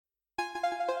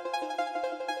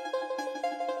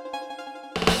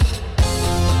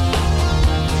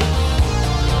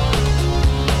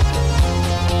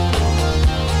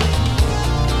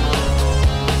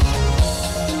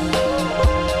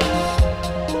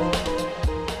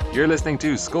You're listening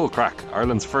to Skullcrack,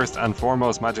 Ireland's first and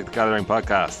foremost Magic the Gathering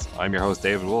podcast. I'm your host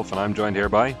David Wolf, and I'm joined here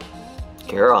by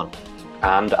Kieran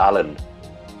and Alan.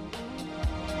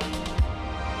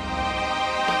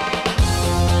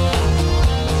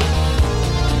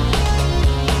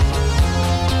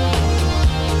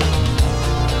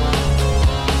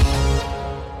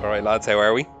 Alright lads, how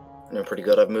are we? I'm pretty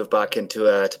good. I've moved back into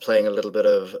to playing a little bit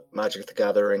of Magic the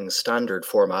Gathering standard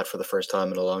format for the first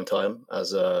time in a long time, as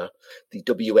the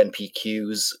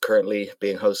WNPQs currently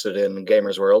being hosted in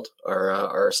Gamers World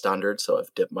are standard. So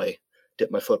I've dipped my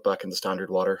foot back in the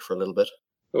standard water for a little bit.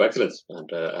 Oh, excellent!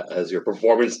 And has your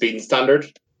performance been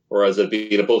standard, or has it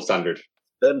been above standard?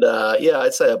 And yeah,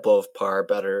 I'd say above par,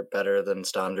 better than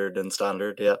standard.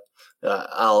 Yeah,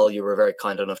 Al, you were very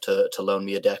kind enough to loan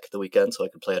me a deck the weekend so I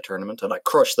could play a tournament, and I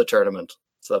crushed the tournament.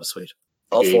 So that was sweet.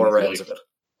 All four rounds of it.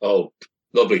 Oh,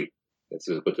 lovely! It's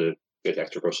a bit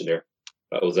extra crushing there.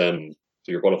 That was so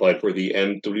you're qualified for the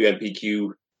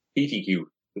WNPQ PTQ,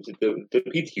 which is the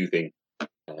PTQ thing.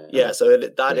 Yeah, so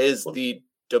that is the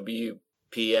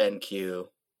WPNQ,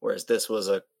 whereas this was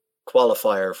a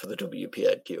qualifier for the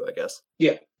WPNQ, I guess.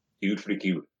 Yeah, huge for the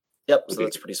Q. Yep, so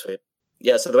that's pretty sweet.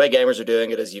 Yeah, so the way gamers are doing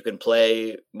it is you can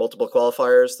play multiple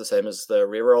qualifiers, the same as the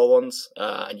reroll ones,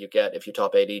 and you get, if you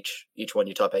top 8 each one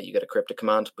you top 8, you get a cryptic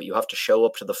command, but you have to show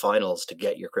up to the finals to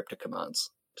get your cryptic commands,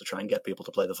 to try and get people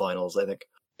to play the finals, I think.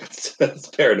 That's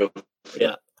fair enough.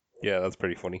 Yeah. Yeah, that's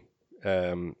pretty funny.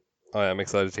 I am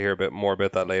excited to hear a bit more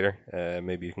about that later.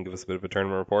 Maybe you can give us a bit of a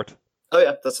tournament report. Oh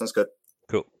yeah, that sounds good.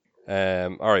 Cool.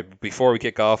 Alright, before we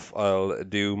kick off, I'll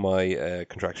do my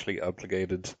contractually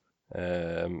obligated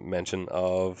mention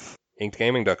of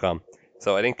inkedgaming.com.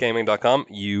 So at inkedgaming.com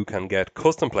you can get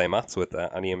custom playmats with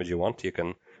any image you want. You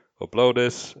can upload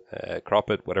it, crop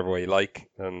it, whatever way you like,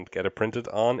 and get it printed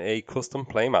on a custom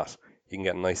playmat. You can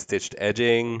get nice stitched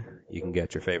edging, you can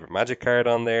get your favorite magic card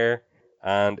on there,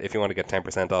 and if you want to get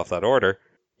 10% off that order,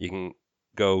 you can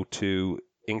go to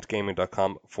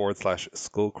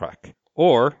inkedgaming.com/skullcrack.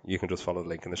 Or you can just follow the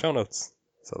link in the show notes.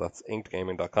 So that's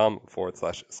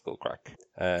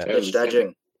inkedgaming.com/skullcrack. Stitched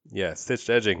edging. Yeah, stitched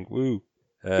edging. Woo.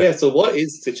 Yeah, so what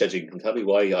is stitch edging? And tell me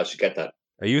why I should get that.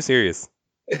 Are you serious?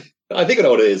 I think I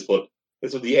know what it is, but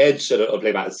it's with the edge of a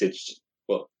playmat is stitched.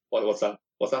 But what's that?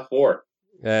 What's that for?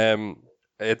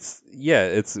 It's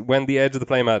when the edge of the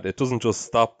playmat, it doesn't just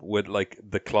stop with like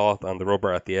the cloth and the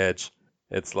rubber at the edge.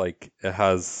 It's like it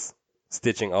has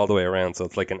stitching all the way around, so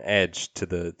it's like an edge to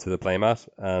the playmat,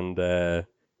 and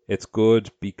it's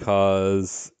good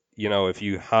because, you know, if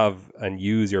you have and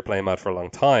use your playmat for a long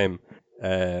time,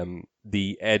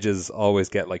 the edges always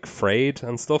get like frayed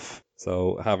and stuff,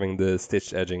 so having the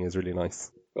stitched edging is really nice.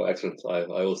 Oh, excellent. I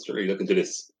will really look into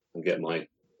this and get my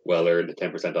well-earned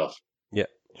 10% off. Yeah,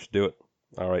 you should do it.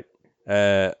 All right.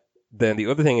 Then the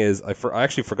other thing is, I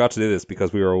actually forgot to do this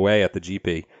because we were away at the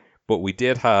GP, but we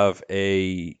did have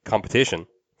a competition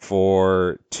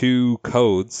for 2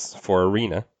 codes for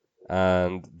Arena,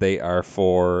 and they are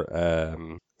for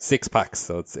 6 packs.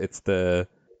 So it's the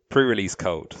pre-release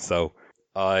code. So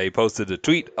I posted a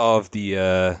tweet of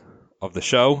the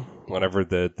show, whenever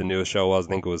the newest show was. I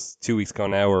think it was 2 weeks ago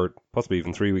now, or possibly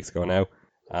even 3 weeks ago now.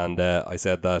 And I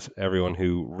said that everyone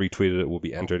who retweeted it will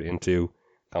be entered into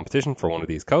competition for one of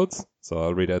these codes. So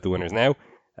I'll read out the winners now.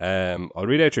 I'll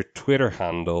read out your Twitter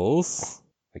handles,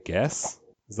 I guess.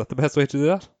 Is that the best way to do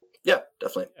that? Yeah,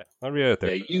 definitely. Yeah, I'll read out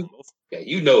there. You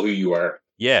know who you are.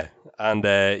 Yeah, and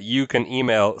you can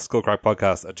email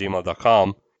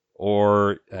skullcrackpodcast@gmail.com,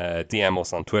 or DM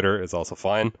us on Twitter is also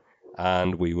fine,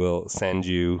 and we will send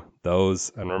you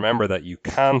those. And remember that you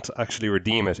can't actually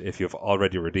redeem it if you've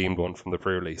already redeemed one from the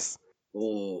pre-release.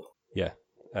 Ooh. Yeah.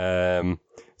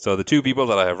 So the 2 people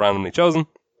that I have randomly chosen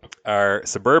are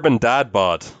Suburban Dad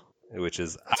Bod, which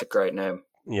is that's a great name.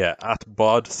 Yeah,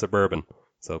 @bod suburban.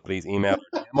 So please email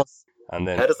us. And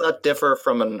then how does that differ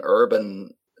from an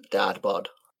urban dad bod?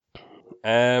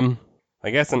 I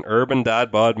guess an urban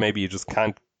dad bod, maybe you just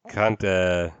can't get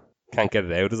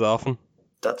it out as often.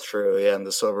 That's true. Yeah, in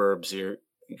the suburbs, you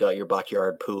got your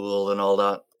backyard pool and all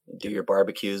that. You do your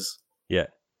barbecues. Yeah.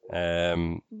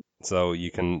 So you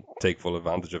can take full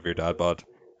advantage of your dad bod.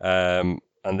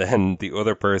 And then the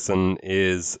other person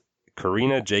is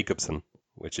Karina Jacobson,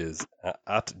 which is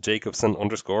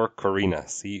 @Jacobson_Karina.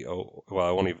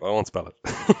 Well, I won't spell it.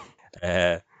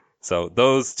 So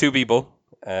those 2 people,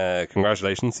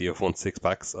 congratulations, you have won 6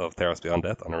 packs of Theros Beyond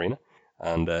Death on Arena.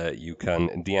 And you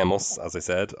can DM us, as I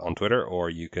said, on Twitter, or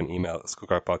you can email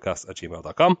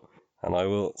skullcrackpodcast@gmail.com, and I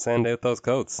will send out those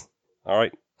codes. All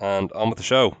right, and on with the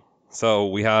show. So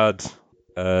we had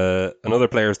another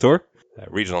Players Tour,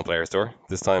 regional Players Tour,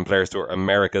 this time Players Tour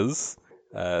Americas,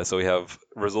 So we have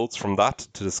results from that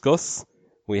to discuss.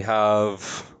 We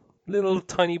have a little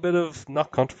tiny bit of,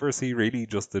 not controversy really,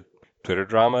 just the Twitter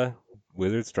drama,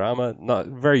 Wizards drama, not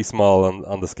very small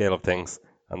on the scale of things.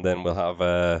 And then we'll have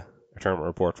a tournament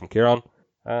report from Kieran,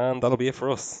 and that'll be it for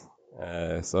us.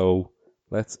 So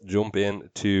let's jump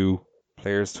into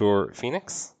Players Tour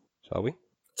Phoenix, shall we?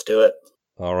 Let's do it.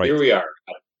 All right. Here we are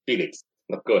at Phoenix.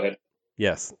 Go ahead.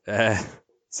 Yes.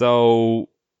 So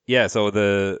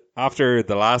after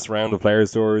the last round of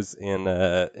Players Tours in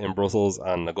Brussels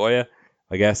and Nagoya,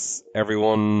 I guess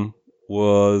everyone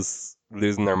was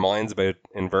losing their minds about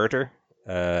Inverter,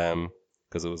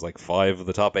 because it was like 5 of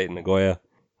the top 8 in Nagoya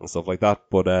and stuff like that.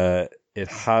 But it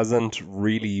hasn't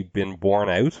really been borne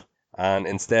out, and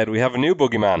instead we have a new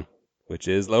boogeyman, which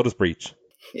is Lotus Breach.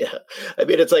 Yeah, I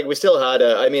mean, it's like we still had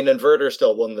Inverter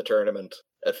still won the tournament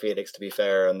at Phoenix, to be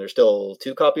fair, and there's still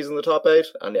 2 copies in the top 8,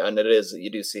 and it is,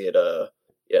 you do see it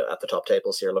at the top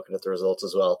tables here, looking at the results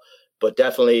as well. But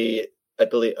definitely,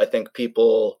 I think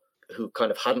people who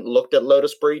kind of hadn't looked at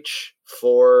Lotus Breach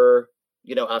for,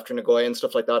 after Nagoya and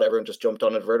stuff like that, everyone just jumped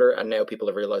on Inverter, and now people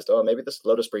have realized, oh, maybe this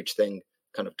Lotus Breach thing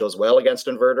kind of does well against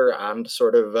Inverter and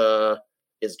sort of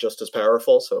is just as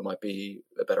powerful, so it might be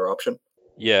a better option.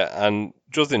 Yeah, and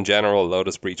just in general,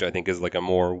 Lotus Breach I think is like a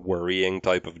more worrying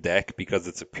type of deck because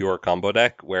it's a pure combo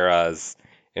deck, whereas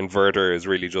Inverter is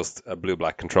really just a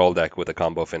blue-black control deck with a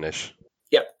combo finish.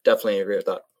 Yeah, definitely agree with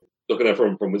that. Looking at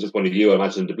it from Wizards' point of view, I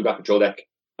imagine the blue-black control deck,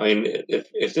 I mean,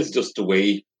 if this is just the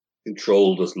way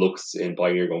control just looks in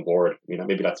Pioneer going forward, I mean,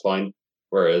 maybe that's fine.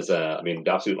 Whereas, the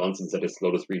absolute nonsense that this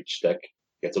Lotus Breach deck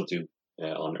gets up to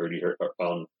on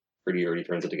pretty early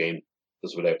turns of the game,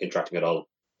 just without interacting at all,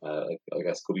 I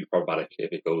guess could be problematic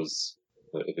if it goes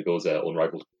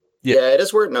unrivaled. Yeah, it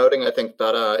is worth noting, I think,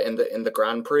 that in the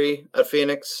Grand Prix at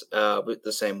Phoenix,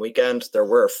 the same weekend, there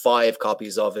were 5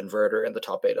 copies of Inverter in the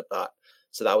top 8 at that.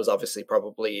 So that was obviously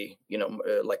probably,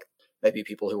 like maybe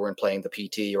people who weren't playing the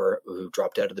PT or who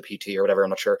dropped out of the PT or whatever, I'm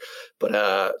not sure.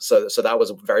 But so that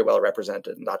was very well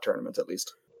represented in that tournament, at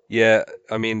least. Yeah,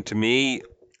 I mean, to me,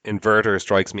 Inverter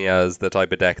strikes me as the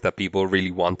type of deck that people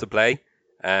really want to play.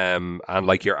 And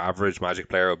like your average Magic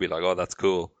player will be like, oh, that's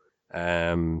cool.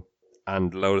 And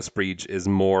Lotus Breach is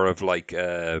more of like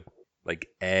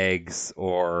eggs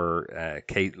or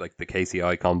like the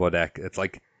KCI combo deck. It's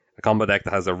like a combo deck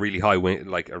that has a really high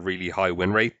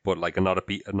win rate, but like not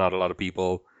a lot of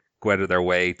people go out of their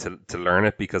way to learn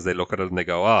it because they look at it and they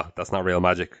go, oh, that's not real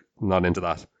Magic, I'm not into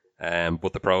that.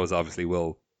 But the pros obviously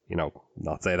will,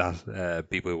 not say that.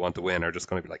 People who want to win are just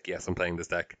going to be like, yes, I'm playing this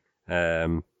deck.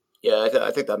 Yeah,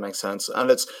 I think that makes sense,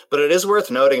 but it is worth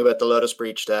noting about the Lotus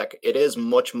Breach deck. It is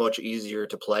much easier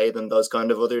to play than those kind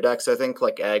of other decks. I think,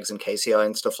 like eggs and KCI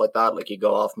and stuff like that. Like you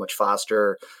go off much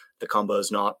faster. The combo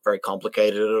is not very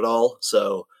complicated at all.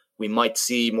 So we might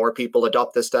see more people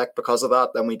adopt this deck because of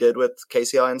that than we did with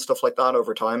KCI and stuff like that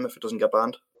over time if it doesn't get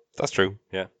banned. That's true.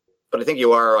 Yeah, but I think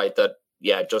you are right that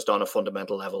just on a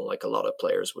fundamental level, like a lot of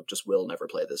players will never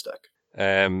play this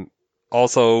deck.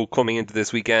 Also, coming into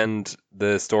this weekend,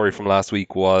 the story from last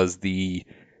week was the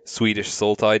Swedish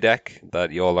Sultai deck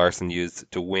that Joel Larsen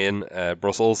used to win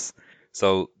Brussels.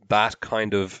 So that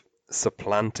kind of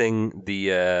supplanting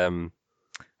the,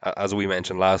 as we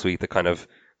mentioned last week, the kind of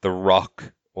the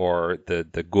rock or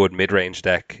the good mid-range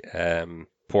deck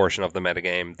portion of the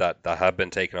metagame that had been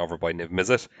taken over by Niv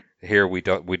Mizzet. Here we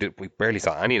barely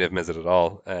saw any Niv Mizzet at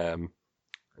all. I'm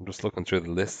just looking through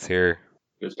the lists here.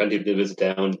 There's plenty of Niv Mizzet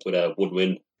down with 1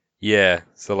 win. Yeah,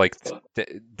 so like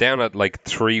down at like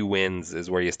 3 wins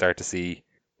is where you start to see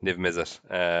Niv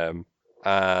Mizzet.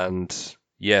 And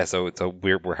yeah, so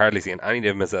we're hardly seeing any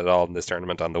Niv Mizzet at all in this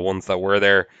tournament, and the ones that were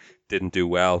there didn't do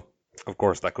well. Of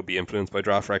course, that could be influenced by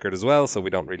draft record as well, so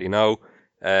we don't really know.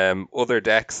 Other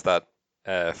decks that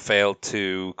failed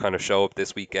to kind of show up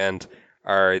this weekend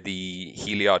are the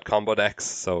Heliod combo decks.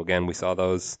 So again, we saw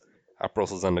those at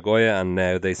Brussels and Nagoya, and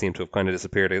now they seem to have kind of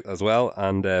disappeared as well,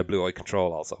 and Blue Eye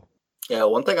Control also. Yeah,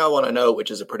 one thing I want to know,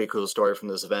 which is a pretty cool story from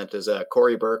this event, is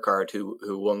Corey Burkhardt, who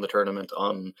won the tournament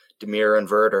on Dimir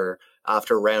Inverter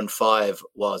after round 5,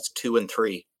 was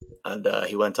 2-3, and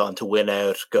he went on to win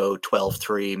out, go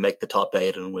 12-3, make the top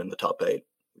 8, and win the top 8,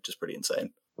 which is pretty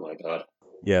insane. Oh my god!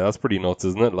 Yeah, that's pretty nuts,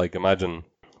 isn't it? Like, imagine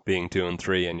being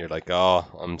 2-3, and you're like, oh,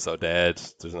 I'm so dead.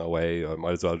 There's no way. I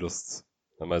might as well just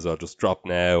drop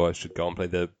now. I should go and play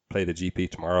the GP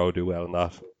tomorrow, do well in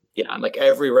that. Yeah, and like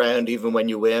every round, even when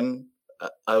you win,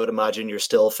 I would imagine you're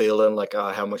still feeling like,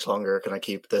 how much longer can I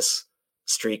keep this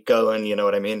streak going? You know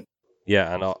what I mean?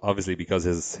 Yeah, and obviously because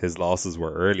his losses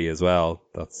were early as well,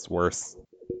 that's worse.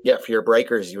 Yeah, for your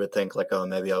breakers, you would think like, oh,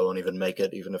 maybe I won't even make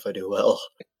it, even if I do well.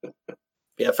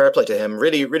 Yeah, fair play to him.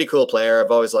 Really, really cool player.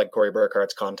 I've always liked Corey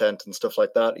Burkhart's content and stuff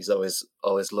like that. He's always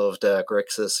loved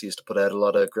Grixis. He used to put out a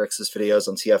lot of Grixis videos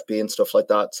on CFB and stuff like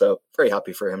that. So very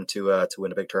happy for him to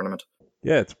win a big tournament.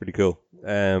 Yeah, it's pretty cool.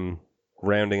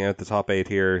 Rounding out the top 8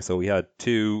 here, so we had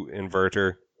 2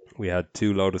 Inverter, we had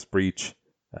 2 Lotus Breach,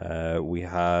 we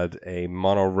had a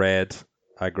Mono Red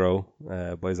aggro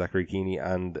by Zachary Keeney,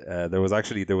 and there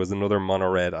was another Mono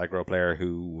Red aggro player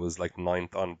who was like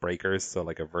 9th on Breakers, so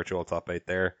like a virtual top 8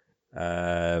 there.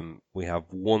 We have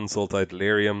 1 Sultai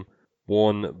Delirium,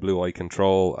 1 Blue Eye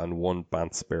Control, and 1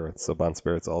 Bant Spirits. So Bant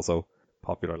Spirits also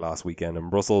popular last weekend in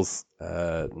Brussels.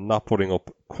 Not putting up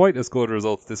quite as good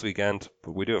results this weekend,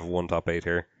 but we do have 1 top 8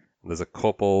 here. There's a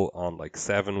couple on like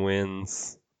 7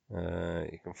 wins.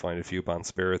 You can find a few Bant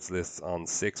Spirits lists on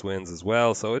 6 wins as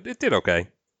well, so it did okay.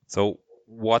 So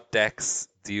what decks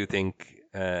do you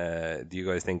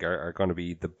guys think are going to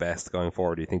be the best going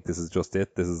forward? Do you think this is just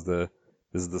it? This is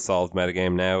the solved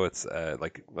metagame now? It's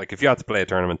like if you had to play a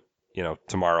tournament,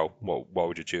 tomorrow, what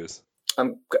would you choose?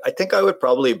 I think I would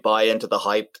probably buy into the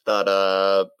hype that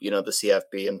the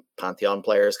CFB and Pantheon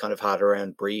players kind of had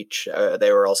around Breach.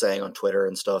 They were all saying on Twitter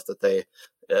and stuff that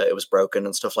it was broken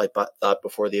and stuff like that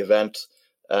before the event.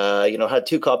 Had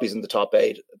 2 copies in the top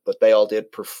 8, but they all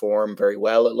did perform very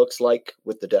well, it looks like,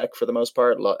 with the deck for the most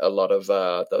part. A lot of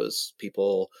those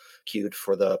people queued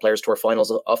for the Players Tour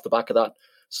finals off the back of that.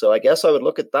 So I guess I would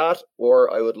look at that,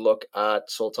 or I would look at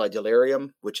Sultai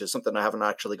Delirium, which is something I haven't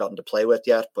actually gotten to play with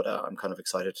yet, but I'm kind of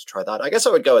excited to try that. I guess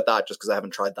I would go with that just because I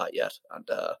haven't tried that yet, and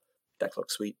deck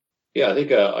looks sweet. Yeah, I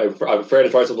think I prefer to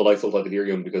try something like Sultai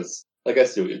Delirium because I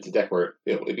guess it's a deck where,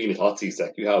 being a Thoughtseize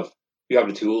deck, you have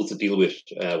the tools to deal with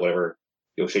whatever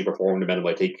shape or form the meta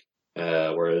might take.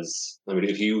 Whereas, I mean,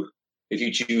 if you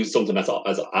choose something that's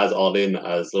as all in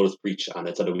as Lotus Breach and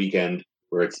it's on a weekend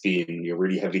where it's being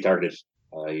really heavily targeted,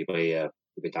 you may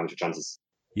damage your chances.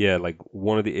 Yeah, like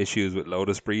one of the issues with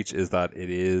Lotus Breach is that it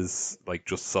is like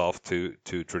just soft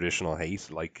to traditional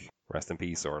hate, like Rest in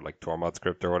Peace or like Tormod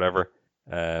Script or whatever.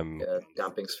 Yeah,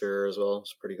 Damping Sphere as well.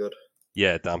 It's pretty good.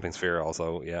 Yeah, Damping Sphere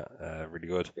also. Yeah, really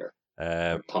good.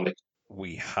 Yeah. Atomic.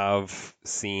 We have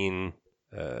seen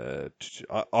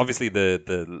obviously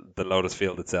the Lotus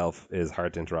Field itself is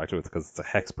hard to interact with because it's a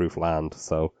hexproof land.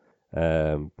 So,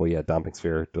 but yeah, Damping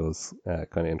Sphere does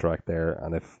kind of interact there,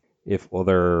 and if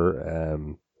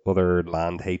other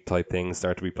land hate type things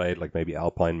start to be played, like maybe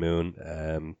Alpine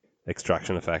Moon,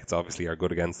 extraction effects obviously are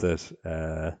good against it.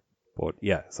 But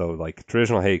yeah, so like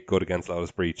traditional hate good against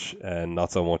Lotus Breach, and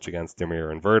not so much against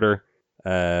Dimir Inverter.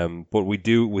 But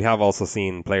we have also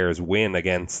seen players win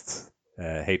against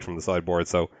hate from the sideboard.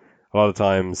 So a lot of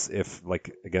times, if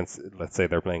like against, let's say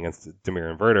they're playing against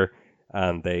Dimir Inverter,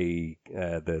 and the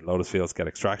Lotus Fields get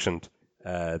extractioned,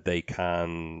 they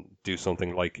can do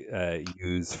something like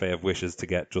use Fae of Wishes to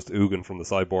get just Ugin from the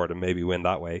sideboard and maybe win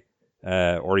that way.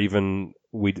 Or even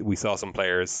we saw some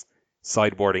players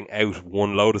sideboarding out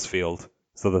 1 Lotus Field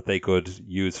so that they could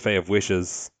use Fae of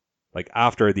Wishes. Like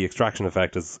after the extraction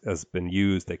effect has been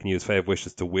used, they can use Fae of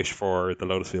Wishes to wish for the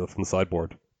Lotus Field from the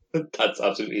sideboard. That's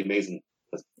absolutely amazing.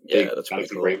 That's pretty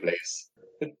cool. Great place.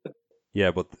 Yeah,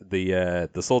 but the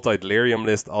Sultai Delirium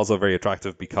list also very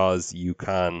attractive because you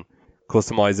can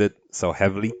customize it so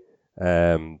heavily.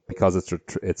 Because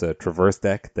it's a traverse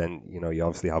deck, then you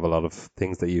obviously have a lot of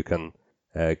things that you can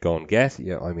go and get.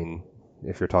 Yeah, I mean,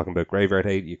 if you're talking about Graveyard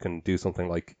Hate, you can do something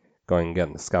like going and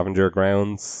getting Scavenger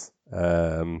Grounds.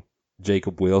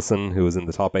 Jacob Wilson, who was in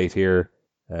the top 8 here,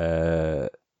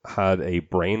 had a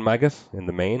Brain Maggot in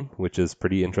the main, which is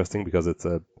pretty interesting because it's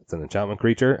an enchantment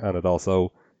creature, and it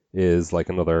also is like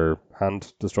another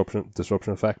hand disruption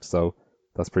effect. So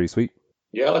that's pretty sweet.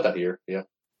 Yeah, I like that here. Yeah,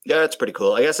 it's pretty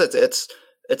cool. I guess it's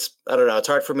I don't know. It's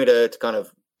hard for me to kind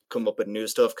of come up with new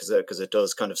stuff because it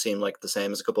does kind of seem like the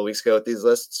same as a couple of weeks ago with these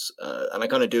lists. And I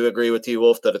kind of do agree with you,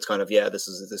 Wolf, that it's kind of this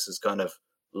is kind of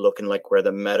looking like where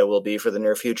the meta will be for the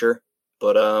near future.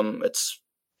 But it's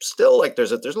still like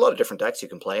there's a lot of different decks you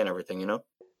can play and everything,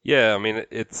 Yeah, I mean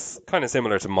it's kind of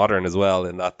similar to Modern as well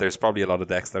in that there's probably a lot of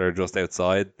decks that are just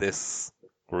outside this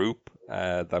group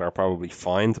that are probably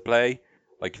fine to play.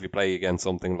 Like if you play against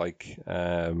something like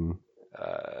a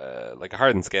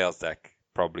Hardened Scales deck,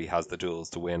 probably has the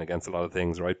tools to win against a lot of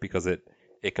things, right? Because it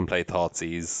can play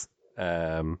Thoughtseize,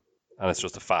 and it's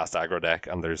just a fast aggro deck,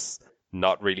 and there's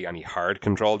not really any hard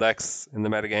control decks in the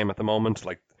metagame at the moment.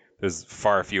 Like there's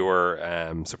far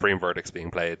fewer Supreme Verdicts being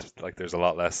played. Like there's a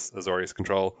lot less Azorius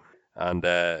control, and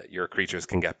your creatures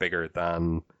can get bigger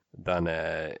than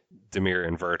Dimir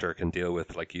Inverter can deal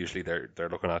with. Like usually they're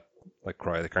looking at like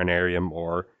Cry of the Carnarium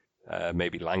or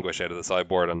maybe languish out of the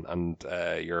sideboard, and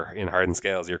you're in hardened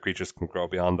scales, your creatures can grow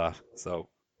beyond that. So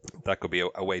that could be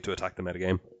a way to attack the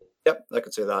metagame. Yep, I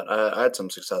could see that. I had some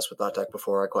success with that deck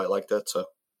before. I quite liked it, so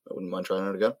I wouldn't mind trying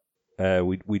it again.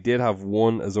 We did have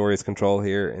one Azorius control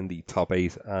here in the top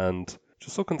 8, and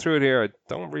just looking through it here, I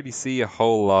don't really see a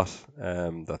whole lot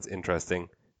that's interesting.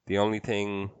 The only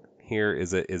thing here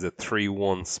is a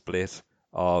 3-1 split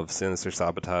of Sinister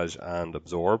Sabotage and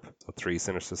Absorb. So 3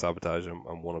 Sinister Sabotage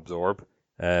and 1 Absorb,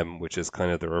 which is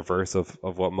kind of the reverse of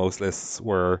what most lists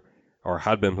were or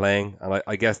had been playing. And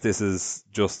I guess this is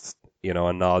just,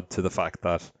 a nod to the fact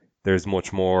that there's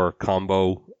much more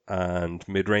combo and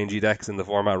mid-rangey decks in the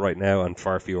format right now and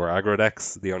far fewer aggro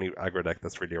decks. The only aggro deck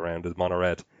that's really around is mono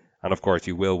red. And of course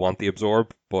you will want the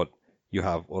Absorb, but you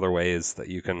have other ways that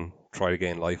you can try to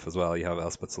gain life as well. You have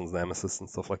Elspeth Sun's Nemesis and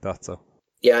stuff like that. So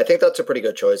yeah, I think that's a pretty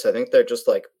good choice. I think they're just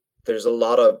like there's a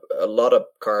lot of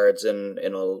cards in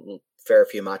a fair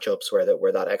few matchups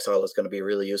where that exile is going to be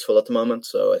really useful at the moment.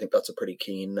 So I think that's a pretty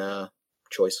keen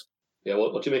choice. Yeah,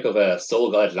 what do you make of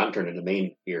Soul Guide Lantern in the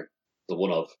main here? The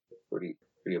one of pretty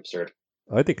absurd.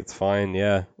 I think it's fine.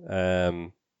 Yeah,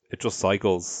 it just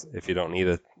cycles if you don't need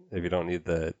it. If you don't need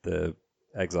the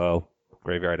exile,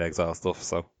 graveyard exile stuff.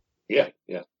 So yeah,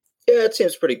 it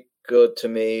seems pretty good to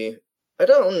me. I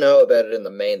don't know about it in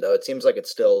the main though. It seems like it's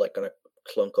still like going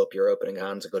to clunk up your opening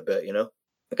hands a good bit.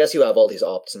 I guess you have all these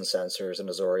opts and sensors and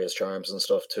Azorius Charms and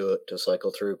stuff to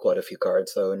cycle through quite a few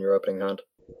cards though in your opening hand.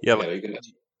 Yeah,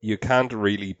 you can't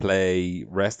really play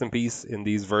Rest in Peace in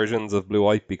these versions of Blue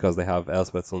White because they have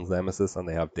Elspeth Sun's Nemesis and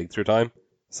they have Dig Through Time.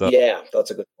 So yeah, that's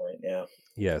a good point.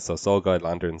 Yeah, so Soul Guide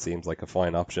Lantern seems like a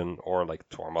fine option, or like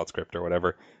Tormod Script or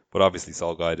whatever. But obviously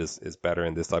Soul Guide is better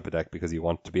in this type of deck because you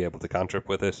want to be able to cantrip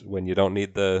with it when you don't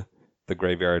need the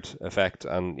graveyard effect.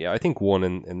 And yeah, I think 1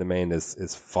 in the main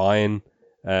is fine.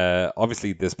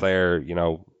 Obviously this player,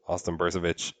 Austin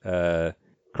Burzovic,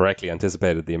 correctly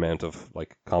anticipated the amount of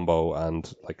like combo,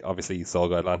 and like obviously Soul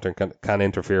Guide Lantern can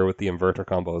interfere with the inverter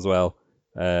combo as well.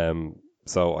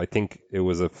 So I think it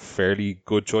was a fairly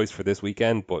good choice for this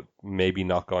weekend, but maybe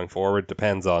not going forward.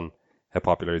 Depends on how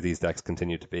popular these decks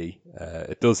continue to be.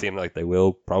 It does seem like they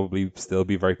will probably still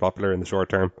be very popular in the short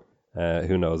term.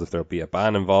 Who knows if there'll be a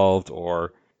ban involved,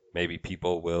 or maybe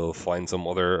people will find some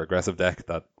other aggressive deck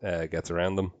that gets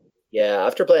around them. Yeah,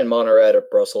 after playing mono red at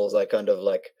Brussels, I kind of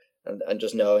like, and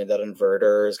just knowing that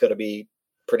inverter is going to be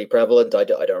pretty prevalent, I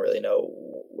don't really know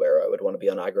where I would want to be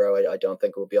on aggro. I don't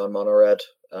think it would be on mono red.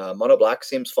 Mono black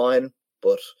seems fine,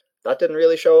 but that didn't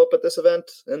really show up at this event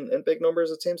in big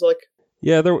numbers, it seems like.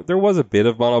 Yeah, there was a bit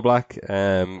of mono black.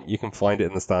 You can find it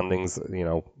in the standings,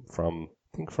 from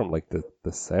like the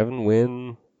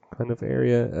 7-win kind of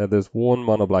area. There's one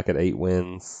mono black at 8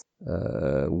 wins,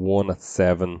 one at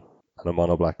 7, and a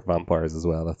mono black vampires as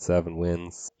well at 7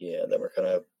 wins. Yeah, then we're kind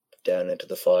of down into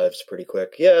the 5s pretty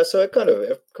quick. Yeah, so it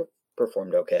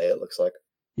performed okay, it looks like.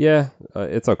 Yeah,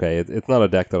 it's okay. It's not a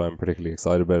deck that I'm particularly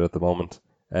excited about at the moment.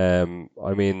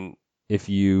 I mean, if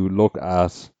you look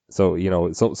at,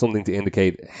 something to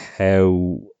indicate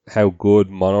how good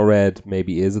mono red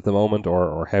maybe is at the moment,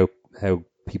 or how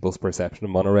people's perception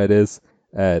of mono red is.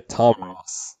 Tom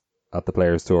Ross at the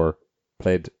Players Tour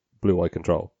played Blue White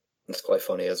Control. It's quite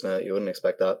funny, isn't it? You wouldn't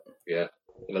expect that. Yeah,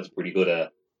 that's pretty good. A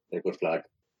good flag.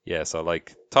 Yeah, so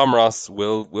like Tom Ross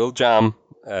will jam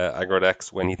aggro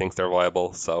decks when he thinks they're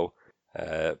viable. So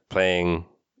playing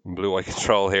Blue White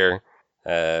Control here,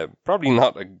 probably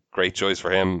not a great choice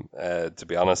for him. To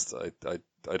be honest,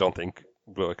 I don't think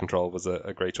Blue White Control was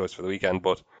a great choice for the weekend.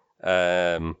 But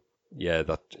yeah,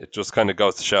 that it just kind of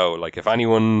goes to show, like, if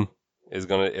anyone is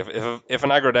gonna, if an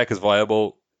aggro deck is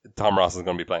viable, Tom Ross is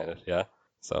gonna be playing it. Yeah.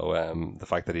 So the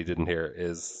fact that he didn't here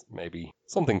is maybe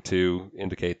something to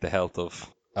indicate the health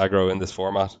of aggro in this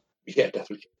format. Yeah,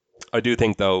 definitely. I do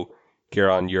think though,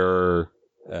 Kieran, your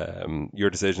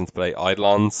decision to play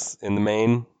Eidolons in the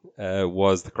main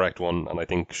was the correct one, and I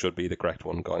think should be the correct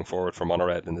one going forward for mono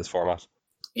red in this format.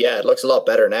 Yeah, it looks a lot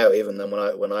better now even than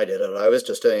when I did it. I was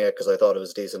just doing it because I thought it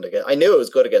was decent again. I knew it was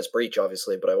good against Breach,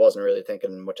 obviously, but I wasn't really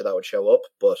thinking much of that would show up.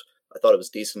 But I thought it was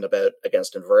decent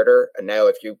against Inverter. And now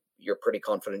if you're pretty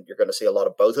confident you're going to see a lot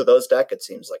of both of those decks, it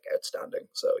seems like outstanding.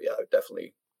 So yeah, I'd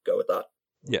definitely go with that.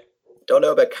 Yeah. Don't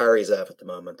know about Karizev at the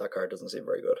moment. That card doesn't seem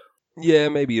very good. Yeah,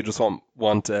 maybe you just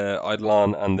want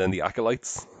Eidolon and then the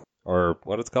Acolytes, or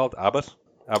what it's called, Abbot.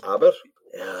 Abbot?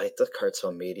 Yeah, that card's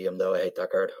so medium though. I hate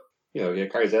that card.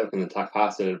 Karizev can attack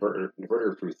past an inverter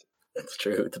truth. That's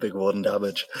true. It's a big 1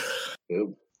 damage.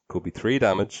 Ooh. Could be 3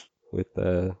 damage with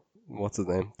what's his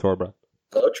name, Torbrand.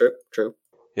 Oh, true.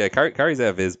 Yeah,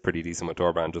 Karizev is pretty decent with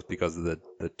Torbrand just because of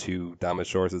the 2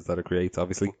 damage sources that it creates,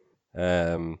 obviously.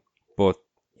 But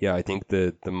yeah, I think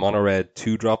the mono red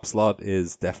 2-drop slot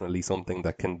is definitely something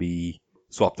that can be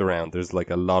swapped around. There's like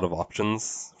a lot of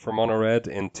options for mono red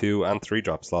in 2 and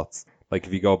 3-drop slots. Like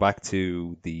if you go back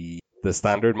to the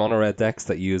standard mono red decks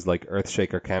that use like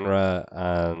Earthshaker Kenra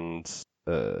and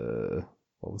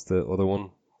what was the other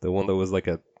one? The one that was like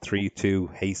a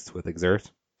 3/2 haste with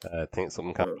exert. I think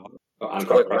something kind of.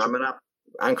 Ankar Crusher.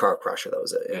 Ankar Crusher, that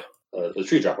was it. Yeah. The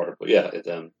 3-drop order, but yeah,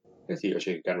 it's here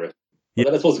she can read. But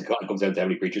then I suppose it kind of comes down to how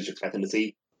many creatures you're expecting to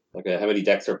see. Like how many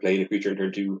decks are playing a creature in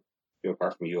turn 2, you know,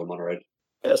 apart from you on mono red.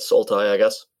 Yeah, Sultai, I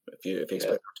guess, if you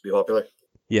expect it to be popular.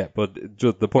 Yeah, but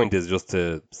just the point is just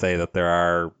to say that there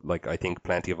are, like, I think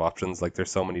plenty of options. Like,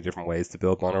 there's so many different ways to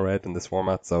build mono red in this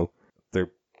format, so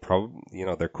there probably, you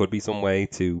know, there could be some way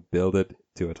to build it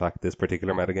to attack this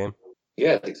particular metagame.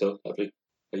 Yeah, I think so. Definitely.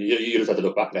 You just have to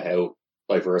look back at how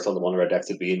diverse all the mono red decks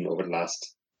have been over the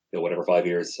last, you know, whatever 5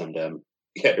 years, and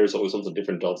yeah, there's always something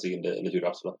different, obviously, in the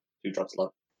 2-drop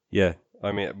slot. Yeah,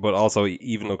 I mean, but also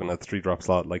even looking at the 3-drop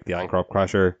slot, like the Ankar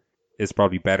Crusher is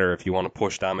probably better if you want to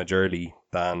push damage early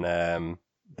than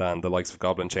the likes of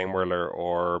Goblin Chainwhirler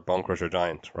or Bone Crusher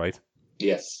Giant, right?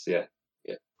 Yes, yeah.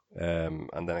 And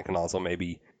then it can also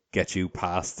maybe get you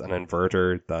past an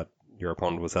inverter that your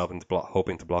opponent was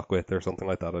hoping to block with, or something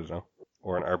like that. I don't know,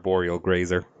 or an Arboreal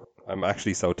Grazer. I'm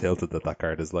actually so tilted that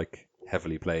card is like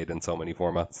heavily played in so many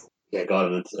formats. Yeah,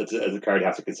 God, and it's a card you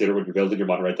have to consider when you're building your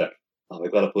mono red deck. Oh,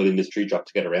 I've got to put in this 3-drop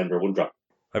to get around, or 1-drop.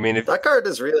 I mean, if that card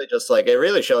is really just like, it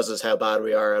really shows us how bad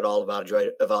we are at all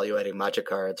evaluating Magic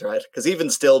cards, right? Because even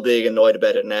still being annoyed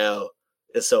about it now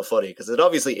is so funny, because it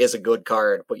obviously is a good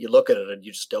card, but you look at it and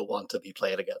you just don't want to be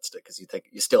playing against it because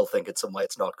you still think in some way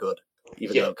it's not good,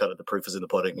 even though kind of the proof is in the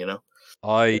pudding, you know.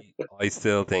 I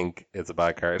still think it's a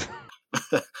bad card.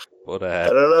 But I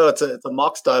don't know. It's a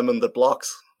Mox Diamond that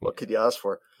blocks. What could you ask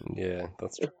for? Yeah,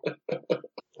 that's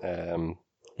true.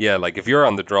 Yeah, like if you're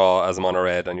on the draw as a mono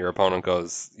red and your opponent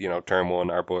goes, you know, turn 1,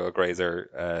 Arboreal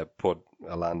Grazer, put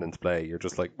a land into play, you're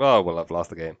just like, well, I've lost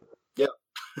the game. Yeah.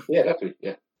 Yeah, definitely.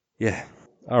 Yeah. Yeah.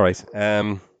 All right.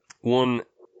 One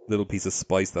little piece of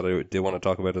spice that I did want to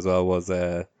talk about as well was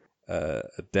a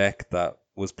deck that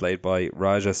was played by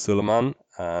Raja Suleiman,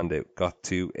 and it got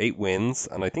to 8 wins,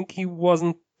 and I think he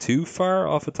wasn't too far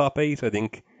off a top 8. I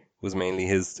think it was mainly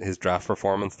his draft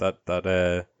performance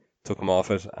that took him off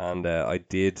it, and I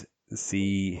did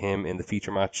see him in the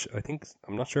feature match. I think,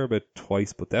 I'm not sure about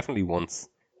twice, but definitely once.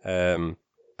 And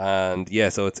yeah,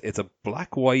 so it's a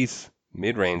black-white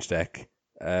mid-range deck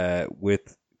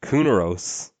with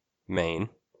Kunaros main,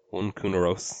 1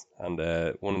 Kunaros, and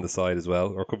 1 on the side as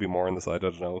well, or it could be more on the side. I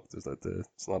don't know.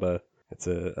 It's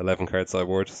a 11 card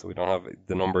sideboard, so we don't have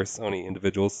the numbers, only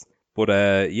individuals.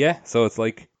 But yeah, so it's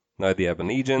like now the Ebon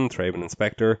Legion, Thraben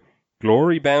Inspector,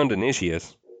 Glory Bound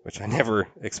Initiate, which I never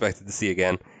expected to see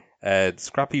again.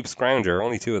 Scrap Heap Scrounger,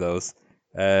 only 2 of those.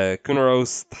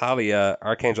 Kunaros, Thalia,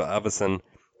 Archangel Avacyn,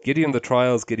 Gideon the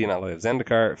Trials, Gideon Ally of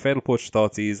Zendikar, Fatal Push,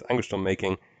 Thoughtseize, Anguished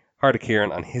Unmaking, Heart of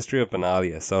Kieran, and History of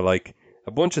Benalia. So like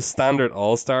a bunch of standard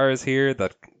all-stars here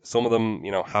that some of them,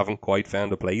 you know, haven't quite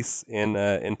found a place in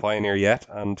Pioneer yet,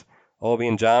 and all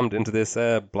being jammed into this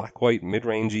black-white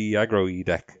mid-rangey aggro-y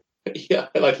deck. Yeah,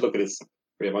 I like to look at this.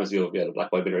 It reminds me of the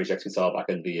black-white mid-range decks we saw back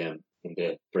in the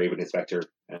Thraben Inspector,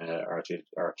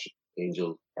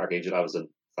 Archangel Avacyn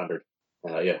standard.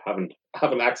 Yeah,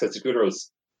 having access to Kunaros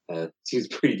seems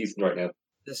pretty decent right now.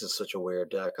 This is such a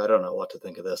weird deck. I don't know what to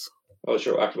think of this. Oh,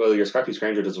 sure. Well, your Scrappy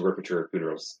Scrounger doesn't work with your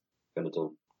Kunaros. Kind of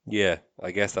dumb. Yeah,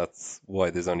 I guess that's why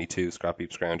there's only 2 Scrap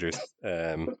Heap Scroungers.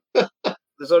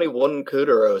 There's only 1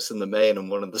 Kunaros in the main and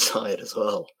 1 on the side as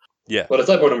well. Yeah. Well, it's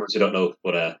sideboard numbers you don't know,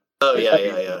 but oh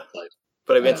yeah.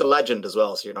 But I mean, it's a legend as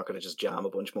well, so you're not going to just jam a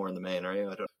bunch more in the main, are you?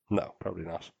 I don't. No, probably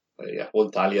not. Yeah,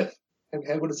 1 Thalia.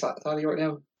 How good is Thalia right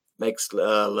now? Makes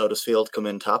Lotus Field come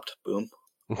in tapped. Boom.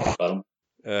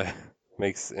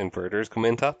 Makes inverters come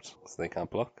in tapped, so they can't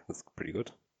block. That's pretty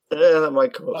good. Yeah, that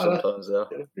might come up sometimes, yeah.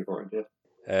 Pretty important, yeah.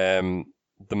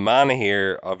 The mana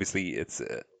here, obviously, it's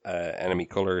enemy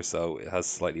color, so it has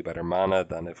slightly better mana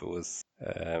than if it was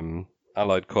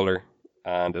allied color.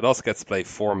 And it also gets to play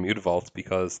 4 Mutavaults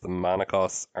because the mana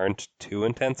costs aren't too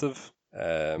intensive.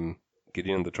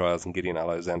 Gideon the Trials and Gideon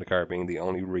Ally of Zendikar being the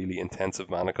only really intensive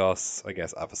mana costs. I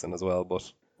guess Avacyn as well,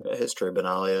 but... History of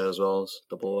Benalia as well as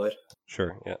double white.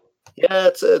 Sure, yeah. Yeah,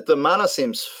 the mana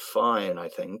seems fine, I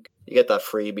think. You get that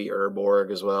freebie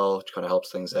Urborg as well, which kind of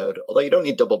helps things out. Although you don't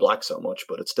need double black so much,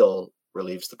 but it still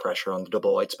relieves the pressure on the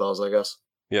double white spells, I guess.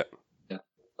 Yeah. Yeah.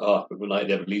 Oh,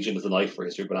 Legion is a knife for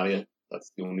History of Benalia.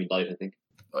 That's the only knight, I think.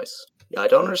 Nice. Yeah, I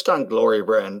don't understand Glory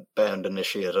Bound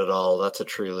Initiate at all. That's a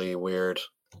truly weird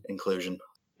inclusion.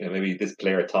 Yeah, maybe this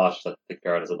player thought that the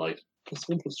card is a knight.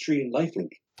 +1/+3 in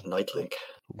lifelink. Nightlink.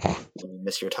 You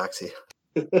miss your taxi.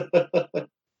 You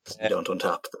don't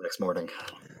untap the next morning.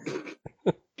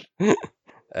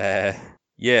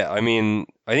 Yeah, I mean,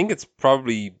 I think it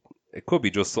could be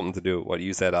just something to do with what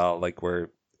you said, Al, like where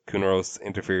Kunaros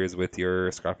interferes with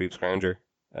your Scrap Heap Scrounger.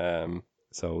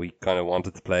 So he kind of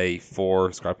wanted to play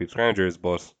 4 Scrap Heap Scroungers,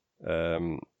 but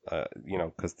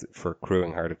because for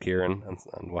crewing Heart of Kieran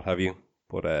and what have you.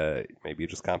 But maybe you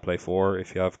just can't play 4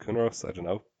 if you have Kunaros. I don't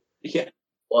know. Yeah.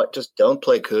 What? Just don't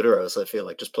play Kudaros, I feel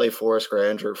like. Just play 4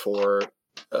 Scrounger for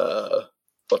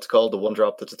what's it called? The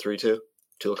 1-drop that's a 3/2?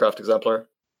 Toolcraft Exemplar?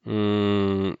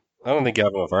 I don't think you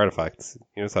have enough artifacts.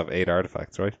 You just have 8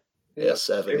 artifacts, right? Yeah,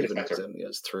 7 Favorite even. Spectre. Because he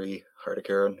has 3 Heart of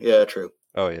Kieran. Yeah, true.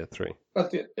 Oh, yeah, 3.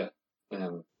 That's it, yeah.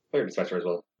 Player Dispatcher as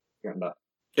well. Yeah, that.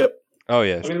 Yep. Oh,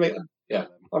 yeah. I mean, yeah.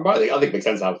 I think it makes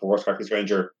sense to have 4 Scrappy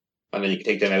Ranger, and then you can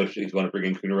take them out if you want to bring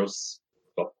in Kunaros.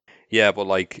 Yeah, but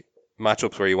like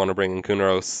matchups where you want to bring in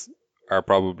Kunaros are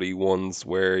probably ones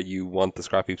where you want the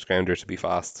Scrap Heap Scrounger to be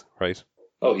fast, right?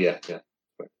 Oh, yeah, yeah.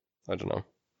 I don't know.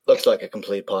 Looks like a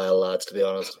complete pile, lads, to be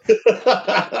honest.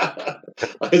 I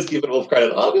was giving Wolf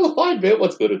credit. Oh, we'll find out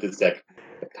what's good with this deck.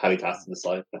 Harry Tass in the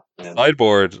side.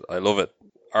 Sideboard, I love it.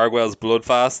 Argwell's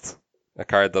Bloodfast, a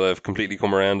card that I've completely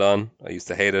come around on. I used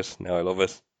to hate it, now I love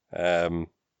it.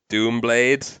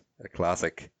 Doomblade, a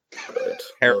classic.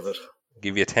 Right. Love it.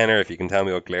 Give you a tenner if you can tell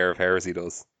me what Glare of Heresy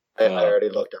does. I already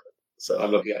looked at it. So I'm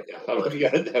looking at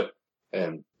it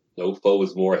now. No foe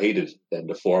is more hated than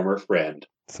the former friend.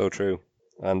 So true.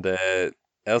 And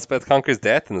Elspeth Conquers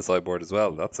Death in the sideboard as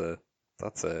well. That's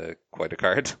a quite a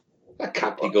card. That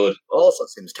can't be good. Also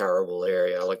seems terrible here.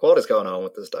 Yeah, like what is going on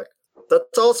with this deck?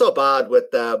 That's also bad with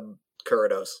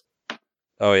Kuridos.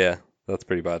 Oh yeah, that's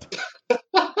pretty bad.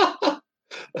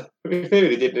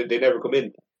 Maybe they never come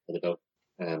in. I don't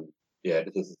know. Yeah,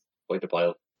 this is quite a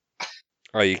pile.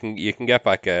 Oh, you can get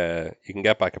back a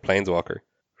Planeswalker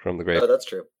from the grave. Oh, that's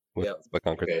true. With Yeah. Elspeth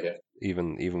Conquers, Okay, yeah.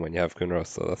 even when you have Kunaros,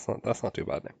 so that's not too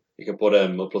bad now. You can put a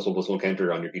 +1/+1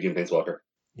 counter on your Gideon Planeswalker.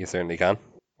 You certainly can,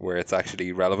 where it's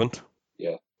actually relevant.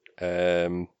 Yeah. I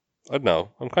don't know.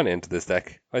 I'm kind of into this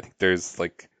deck. I think there's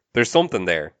something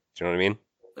there. Do you know what I mean?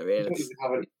 I mean, You don't it's, even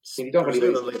have any. You don't have any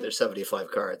ways. presumably there's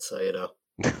 75 cards, so you know.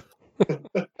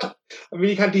 I mean,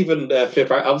 you can't even flip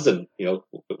Abzin,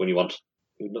 when you want.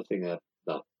 There's nothing.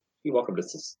 No. You walk up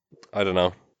distance. I don't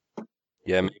know.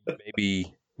 Yeah,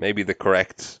 maybe the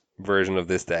correct version of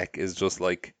this deck is just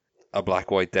like a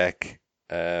black-white deck,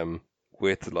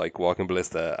 with like Walking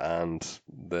Ballista and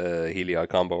the Heliod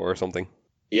combo or something.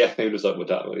 Yeah, maybe just with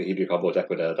that. He'd be a combo deck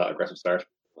with that aggressive start.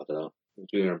 I don't know.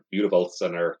 Doing our Beautivolts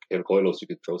and our Cave Coilos, you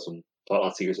could throw some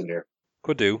Plot Seers in there.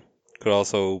 Could do. Could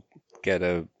also get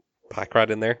a pack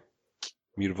rat in there.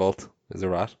 Mutavault is a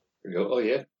rat. There you go. Oh,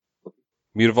 yeah.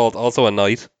 Mutavault also a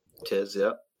knight. It is,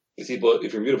 yeah. You see, but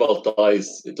if your Mutavault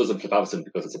dies, it doesn't flip Absent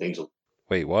because it's an angel.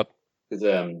 Wait, what? It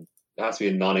has to be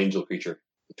a non-angel creature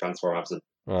to transform Absent.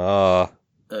 Ah.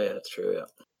 Oh yeah, that's true. Yeah.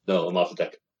 No, I'm off the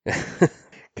deck.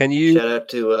 Can you Shout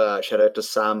out to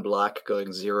Sam Black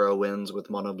going 0 wins with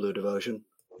Mono Blue Devotion.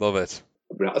 love it?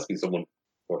 There has to be someone,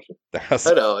 unfortunately. There has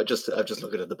I know. I'm just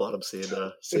looking at the bottom, seeing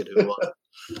who it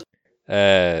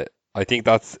was. I think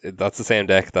that's the same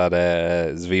deck that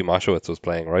Zvi Moshowitz was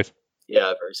playing, right?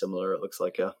 Yeah, very similar. It looks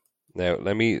like, yeah. Now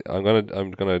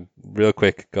I'm gonna real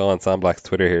quick go on Sam Black's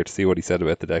Twitter here to see what he said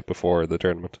about the deck before the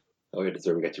tournament. Oh, yeah,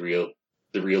 deserve to get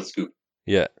the real scoop.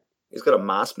 Yeah. He's got a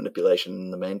mass manipulation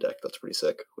in the main deck. That's pretty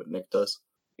sick. What Nick does.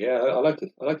 Yeah, I like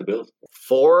it. I like the build.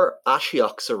 4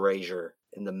 Ashiok's Erasure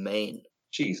in the main.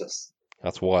 Jesus.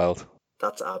 That's wild.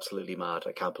 That's absolutely mad.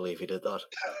 I can't believe he did that.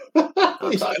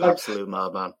 Yeah, Absolute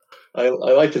madman. I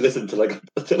like to listen till I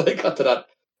got to that.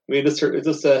 I mean, it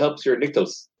just helps your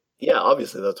Nykthos. Yeah,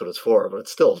 obviously that's what it's for, but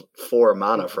it's still 4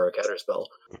 mana for a counter spell.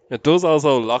 It does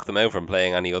also lock them out from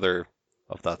playing any other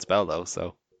of that spell, though.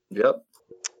 So Yep.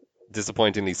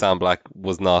 disappointingly, Sam Black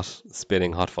was not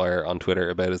spitting hot fire on Twitter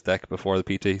about his deck before the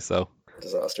PT. So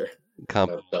Disaster.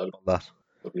 can't That on that.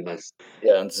 would be nice.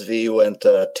 Yeah, and Zvi went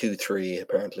 2-3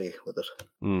 apparently with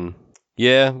it.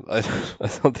 Yeah, I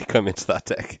don't think I'm into that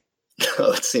deck.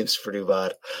 That seems pretty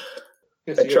bad.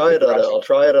 Yes, I'll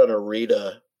try it on a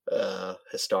Rita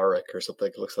Historic or something.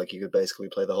 It looks like you could basically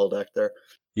play the whole deck there.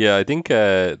 Yeah, I think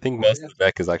most of the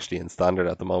deck is actually in standard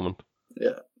at the moment.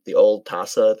 Yeah. The old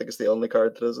Tassa, I think, is the only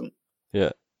card that isn't.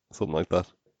 Yeah, something like that.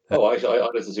 Oh, I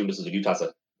just assume this is a new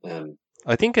Tassa.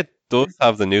 I think it does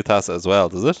have the new Tassa as well,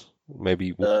 does it?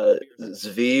 Maybe.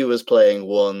 Zvi was playing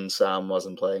one, Sam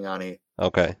wasn't playing any.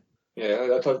 Okay.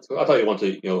 Yeah, I thought you want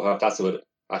to have Tassa with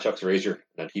Ashok's Erasure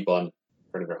and keep on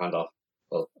turning your hand off.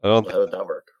 I don't How would that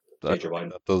work? Change your think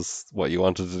mind. that does what you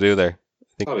wanted to do there.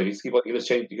 Oh, maybe you just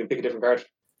change. You can pick a different card.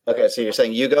 Okay, so you're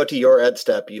saying you go to your end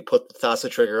step, you put the Thassa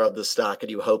trigger on the stack, and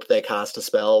you hope they cast a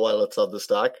spell while it's on the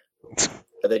stack,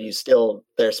 and then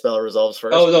their spell resolves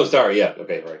first. Oh no, sorry. Yeah.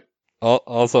 Okay. Right.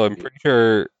 Also, I'm pretty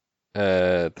sure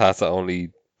Thassa only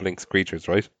blinks creatures,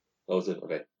 right? Oh, is it?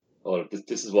 Okay. Oh,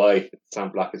 this is why Sam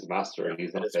Black is a master and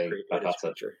he's not playing Black It is Hatsa.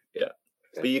 creature. Yeah,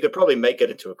 Okay. but you could probably make it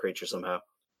into a creature somehow.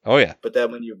 Oh yeah. But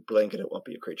then when you blink it, it won't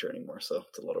be a creature anymore. So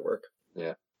it's a lot of work.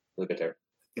 Look at there.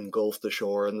 Engulf the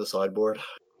shore and the sideboard.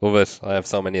 Love it. I have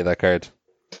so many of that card.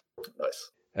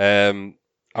 Nice.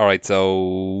 All right,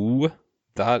 so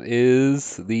that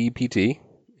is the PT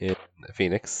in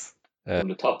Phoenix. From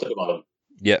the top to the bottom.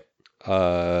 Yeah.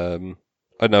 I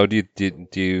don't know. Do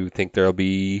you think there'll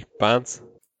be bans?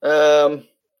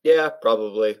 Yeah,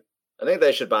 probably. I think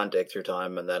they should ban Dig Through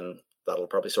Time, and then that'll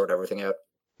probably sort everything out.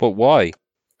 But why?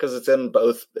 Because it's in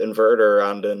both Inverter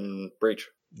and in Breach.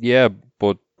 Yeah,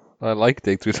 but I like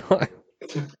Dig Through Time.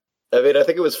 I mean, I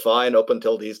think it was fine up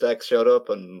until these decks showed up,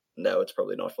 and now it's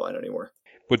probably not fine anymore.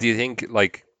 But do you think,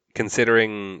 like,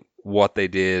 considering what they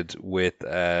did with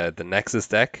the Nexus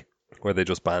deck, where they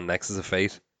just banned Nexus of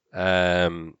Fate,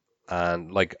 and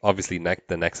like obviously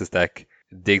the Nexus deck,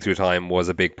 Dig Through Time was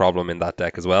a big problem in that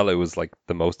deck as well. It was like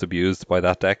the most abused by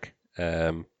that deck.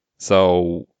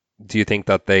 So do you think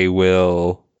that they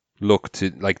will look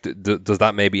to, like, does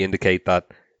that maybe indicate that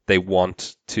they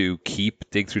want to keep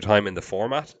Dig Through Time in the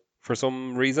format for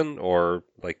some reason, or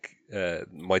like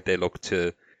might they look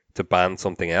to ban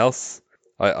something else?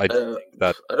 I think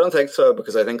that I don't think so,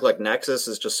 because I think like Nexus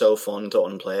is just so fun to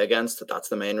unplay against that's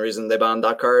the main reason they banned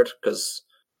that card, because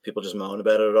people just moan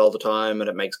about it all the time and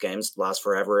it makes games last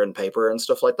forever in paper and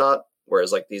stuff like that.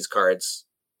 Whereas like these cards,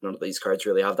 none of these cards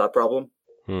really have that problem.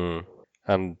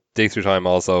 And Dig Through Time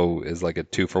also is like a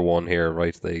 2-for-1 here,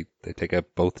 right? They take out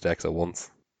both decks at once.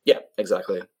 Yeah,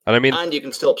 exactly. And I mean, and you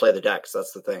can still play the decks.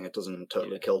 That's the thing. It doesn't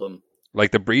totally kill them.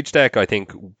 like the Breach deck, I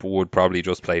think would probably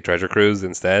just play Treasure Cruise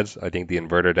instead. I think the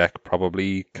Inverter deck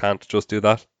probably can't just do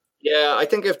that. Yeah, I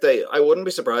think I wouldn't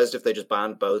be surprised if they just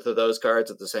banned both of those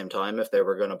cards at the same time. If they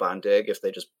were going to ban Dig, if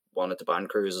they just wanted to ban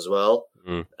Cruise as well,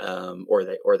 or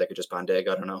they could just ban Dig.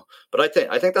 I don't know, but I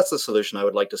think that's the solution I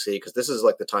would like to see, because this is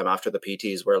like the time after the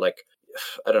PTs where, like,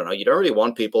 I don't know, you don't really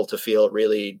want people to feel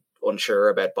really unsure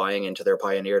about buying into their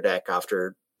Pioneer deck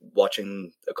after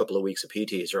watching a couple of weeks of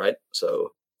PTs, right?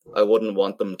 So I wouldn't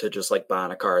want them to just like ban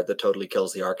a card that totally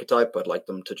kills the archetype. I'd like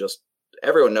them to just,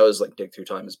 everyone knows like Dig Through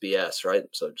Time is BS, right?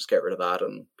 So just get rid of that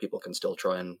and people can still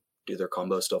try and do their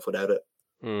combo stuff without it.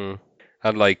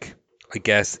 And like, I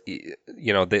guess,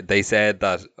 you know, they said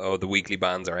that, oh, the weekly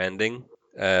bans are ending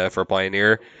for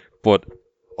Pioneer, but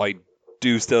I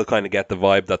do still kind of get the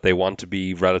vibe that they want to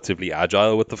be relatively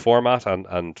agile with the format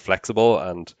and flexible,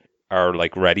 and are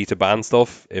like ready to ban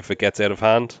stuff if it gets out of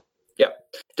hand. Yeah.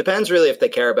 Depends really if they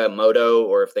care about Moto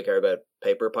or if they care about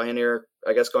paper Pioneer,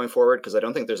 I guess, going forward, because I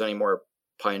don't think there's any more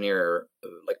Pioneer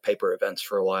like paper events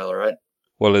for a while, right?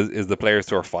 Well, is the Players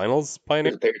Tour Finals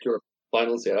Pioneer? The Paper Tour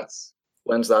Finals, yeah, that's...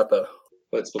 When's that, though?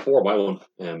 Well, it's before my one.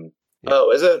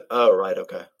 Oh, is it? Oh, right,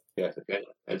 okay. Yeah,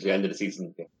 at the end of the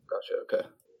season. Yeah. Gotcha, okay.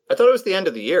 I thought it was the end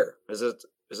of the year. Is it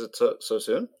so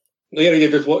soon? No, yeah,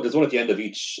 there's one at the end of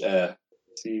each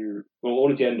series. Well,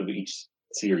 one at the end of each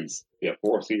series. Yeah,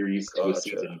 4 series to a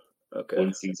season. Okay.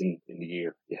 1 season in the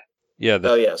year. Yeah. Yeah.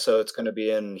 Oh, yeah. So it's going to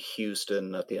be in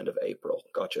Houston at the end of April.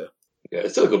 Gotcha. Yeah,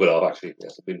 it's still a good bit off, actually.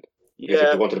 Yes, if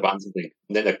they wanted to ban something,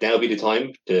 and then like now would be the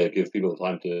time to give people the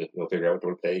time to figure out what they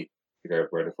want to play, figure out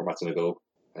where the format's going to go,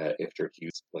 if they're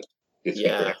accused like this week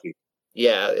or next week.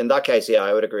 Yeah, in that case, yeah,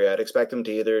 I would agree. I'd expect them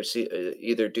to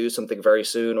either do something very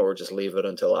soon or just leave it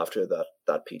until after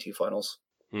that PT finals.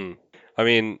 I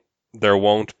mean,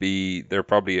 there's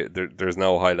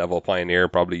no high level Pioneer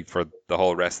probably for the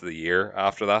whole rest of the year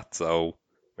after that, so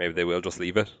maybe they will just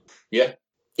leave it. Yeah,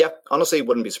 honestly,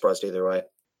 wouldn't be surprised either way.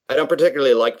 I don't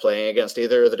particularly like playing against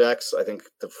either of the decks. I think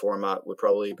the format would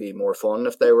probably be more fun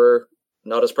if they were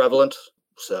not as prevalent,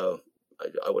 so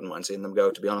I wouldn't mind seeing them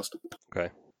go, to be honest.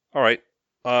 Okay. All right.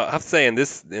 I have to say, in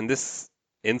this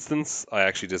instance, I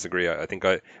actually disagree. I think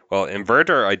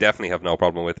Inverter, I definitely have no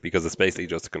problem with, because it's basically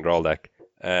just a control deck.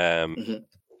 And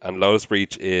Lotus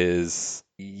Breach is,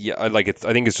 I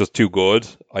think it's just too good.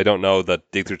 I don't know that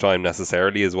Dig Through Time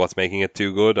necessarily is what's making it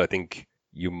too good. I think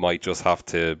you might just have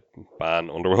to ban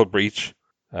Underworld Breach.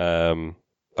 I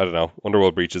don't know.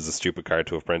 Underworld Breach is a stupid card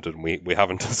to have printed, and we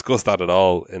haven't discussed that at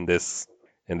all in this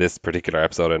particular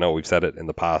episode. I know we've said it in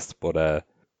the past, but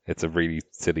it's a really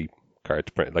silly card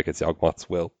to print, like it's Yawgmoth's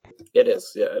Will. It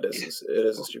is, yeah, it is. It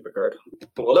is a stupid card.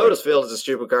 Well, Lotus Field is a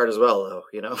stupid card as well, though.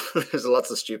 There's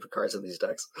lots of stupid cards in these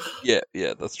decks. Yeah,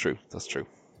 that's true.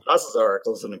 Thassa's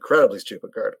Oracle is an incredibly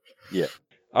stupid card. Yeah.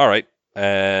 All right.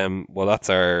 Well, that's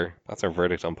our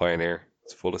verdict on Pioneer.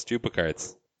 It's full of stupid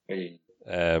cards. hey,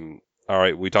 All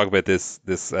right. We talk about this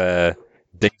data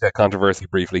controversy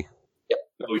briefly.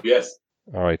 oh yes,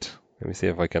 All right. Let me see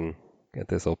if I can get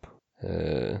this up.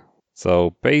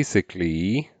 So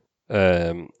basically,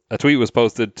 a tweet was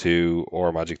posted to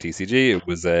Or Magic TCG. It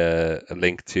was a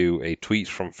link to a tweet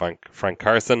from Frank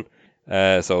Carson.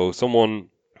 So someone,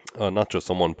 not just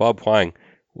someone, Bob Huang,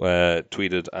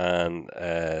 tweeted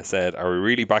and said, "Are we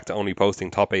really back to only posting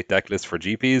top 8 deck lists for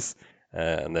GPs?"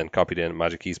 And then copied in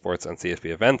Magic Esports and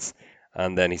CFP events.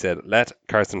 And then he said, "Let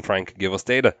Carson Frank give us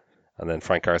data." And then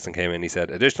Frank Carson came in. He said,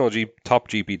 "Additional top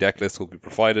GP deck lists will be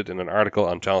provided in an article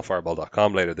on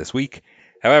channelfireball.com later this week.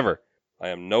 However, I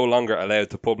am no longer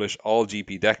allowed to publish all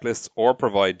GP deck lists or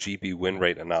provide GP win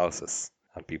rate analysis."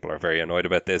 And people are very annoyed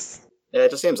about this. Yeah,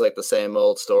 it just seems like the same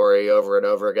old story over and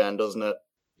over again, doesn't it?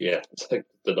 yeah, it's like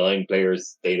denying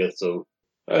players data. So,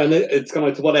 and it's kind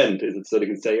of to what end? Is it so they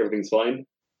can say everything's fine,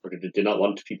 or do they not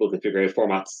want people to figure out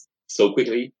formats so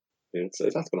quickly? That's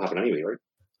going to happen anyway, right?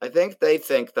 I think they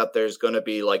think that there's going to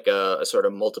be like a sort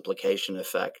of multiplication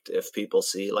effect. If people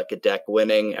see like a deck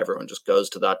winning, everyone just goes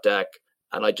to that deck.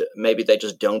 And maybe they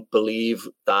just don't believe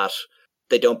that.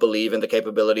 They don't believe in the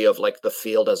capability of like the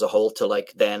field as a whole to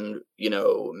like then,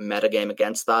 metagame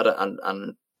against that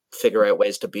and figure out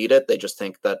ways to beat it. They just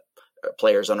think that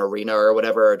players on Arena or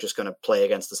whatever are just going to play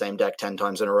against the same deck 10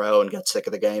 times in a row and get sick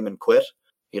of the game and quit.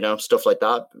 Stuff like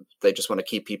that. They just want to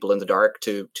keep people in the dark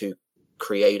to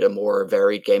create a more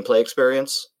varied gameplay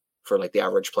experience for like the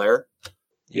average player.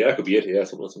 Yeah, that could be it. Yeah,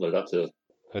 something like that too.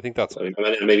 I think that's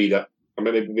maybe that, or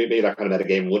maybe that kind of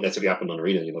metagame wouldn't necessarily happen on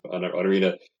Arena. On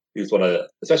Arena, you just want to,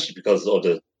 especially because of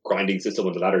the grinding system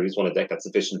on the ladder, you just want a deck that's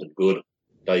sufficient and good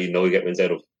that you get wins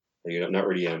out of. And you're not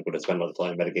really going to spend a lot of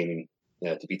time metagaming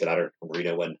to beat the ladder on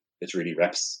Arena when it's really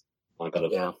reps on kind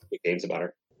of big games that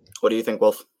matter. What do you think,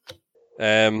 Wolf?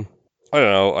 I don't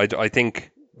know. I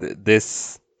think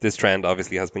this trend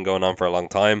obviously has been going on for a long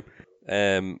time.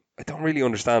 I don't really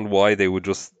understand why they would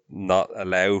just not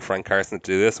allow Frank Carson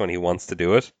to do this when he wants to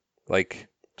do it. Like,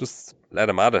 just let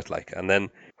him at it. Like, and then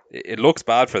it looks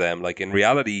bad for them. Like, in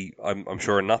reality, I'm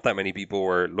sure not that many people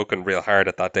were looking real hard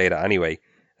at that data anyway.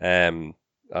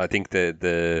 I think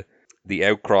the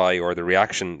outcry or the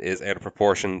reaction is out of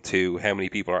proportion to how many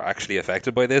people are actually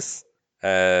affected by this.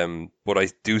 But I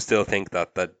do still think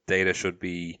that data should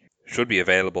be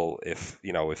available if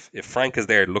Frank is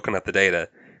there looking at the data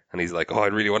and he's like, "Oh, I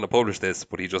really want to publish this,"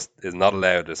 but he just is not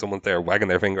allowed. There's someone there wagging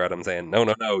their finger at him saying,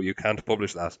 No, you can't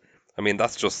publish that. I mean,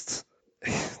 that's just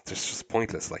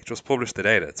pointless. Like, just publish the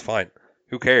data. It's fine.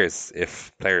 Who cares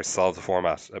if players solve the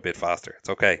format a bit faster? It's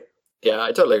okay. Yeah,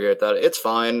 I totally agree with that. It's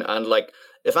fine. And like,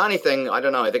 if anything, I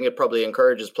don't know, I think it probably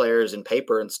encourages players in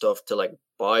paper and stuff to like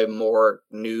buy more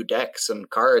new decks and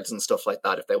cards and stuff like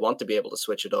that if they want to be able to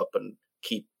switch it up and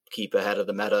keep ahead of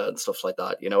the meta and stuff like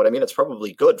that. You know what I mean? It's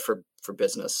probably good for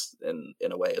business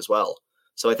in a way as well.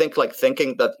 So I think like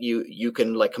thinking that you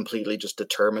can like completely just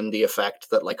determine the effect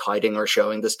that like hiding or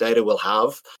showing this data will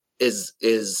have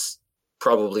is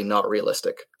probably not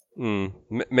realistic.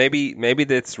 Maybe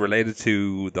that's related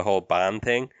to the whole ban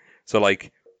thing. So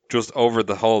like, just over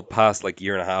the whole past like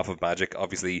year and a half of Magic,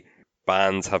 obviously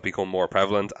bans have become more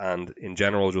prevalent, and in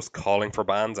general just calling for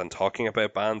bans and talking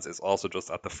about bans is also just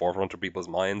at the forefront of people's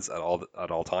minds at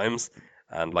all times.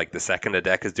 And like, the second a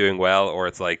deck is doing well, or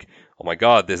it's like, "Oh my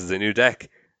god, this is a new deck,"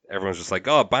 everyone's just like,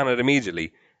 "Oh, ban it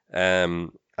immediately."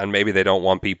 And maybe they don't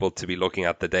want people to be looking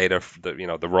at the data,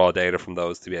 the raw data from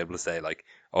those, to be able to say like,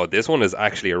 "Oh, this one is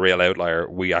actually a real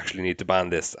outlier. We actually need to ban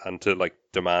this," and to like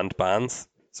demand bans.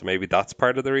 So maybe that's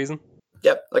part of the reason.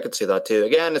 Yep, I could see that too.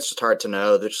 Again, it's just hard to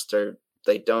know.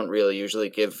 They don't really usually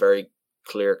give very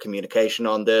clear communication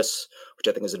on this, which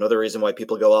I think is another reason why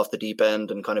people go off the deep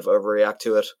end and kind of overreact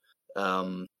to it.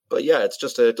 But yeah, it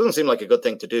doesn't seem like a good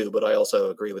thing to do, but I also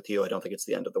agree with you. I don't think it's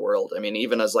the end of the world. I mean,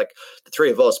 even as like the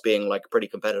three of us being like pretty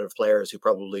competitive players who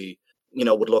probably,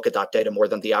 would look at that data more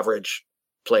than the average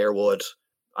player would,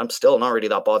 I'm still not really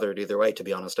that bothered either way, to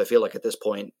be honest. I feel like at this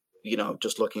point,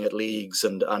 just looking at leagues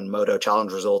and Moto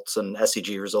Challenge results and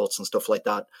SCG results and stuff like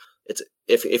that, it's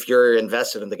if you're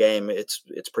invested in the game, it's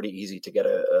pretty easy to get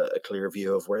a clear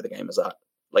view of where the game is at.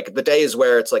 Like the days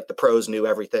where it's like the pros knew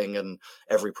everything and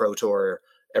every pro tour,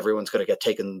 everyone's going to get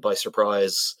taken by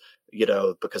surprise,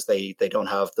 because they don't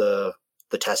have the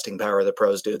testing power the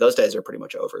pros do. Those days are pretty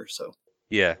much over. So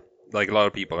yeah, like a lot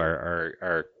of people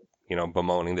are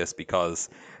bemoaning this because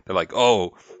they're like,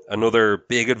 oh, another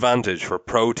big advantage for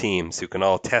pro teams who can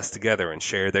all test together and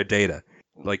share their data.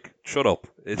 Like, shut up.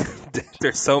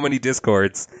 There's so many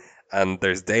discords and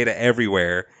there's data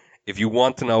everywhere. If you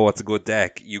want to know what's a good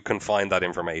deck, you can find that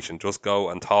information. Just go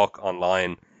and talk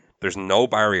online. There's no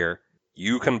barrier.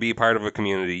 You can be part of a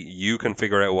community. You can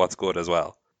figure out what's good as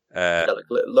well.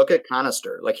 Look at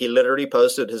Canister. Like, he literally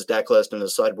posted his deck list and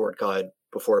his sideboard guide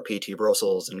before PT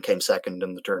Brussels and came second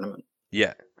in the tournament.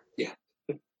 Yeah. Yeah.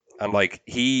 And like,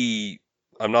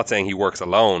 I'm not saying he works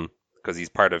alone because he's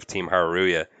part of Team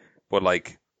Hararuya, but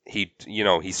like, he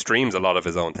streams a lot of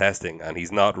his own testing, and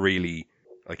he's not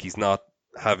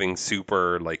having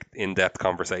super like in-depth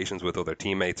conversations with other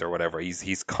teammates or whatever.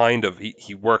 He's kind of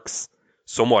he works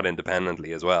somewhat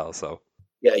independently as well. So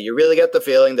yeah, you really get the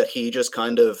feeling that he just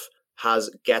kind of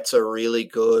gets a really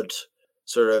good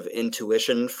sort of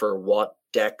intuition for what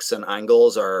decks and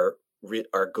angles are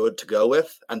good to go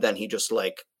with, and then he just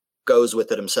like goes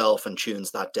with it himself and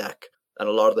tunes that deck. And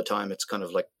a lot of the time, it's kind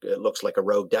of like, it looks like a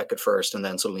rogue deck at first, and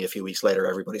then suddenly a few weeks later,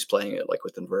 everybody's playing it like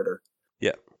with Inverter.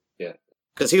 Yeah.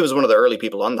 Because he was one of the early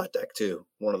people on that deck too.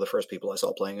 One of the first people I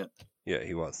saw playing it. Yeah,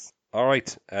 he was. All right.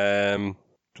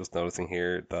 Just noticing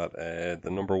here that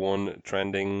the number one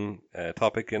trending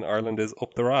topic in Ireland is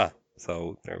Up the Ra.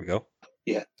 So there we go.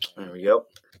 Yeah. There we go.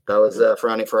 That was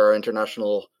for our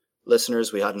international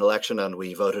listeners. We had an election and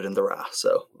we voted in the Ra.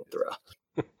 So Up the Ra.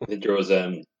 I think there was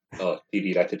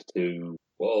DB elected to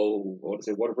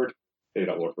Waterford? Maybe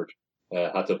not Waterford.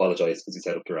 Had to apologise because he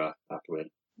said Up the Ra after win.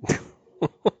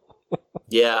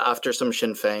 Yeah, after some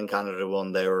Sinn Féin Canada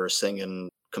won, they were singing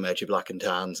Comanche Black and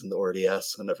Tans in the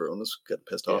RDS, and everyone was getting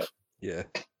pissed off. Yeah.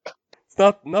 It's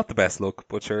not the best look,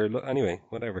 but sure. Anyway,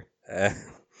 whatever.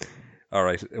 All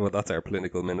right. Well, that's our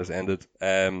political minute ended.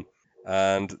 And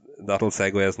that'll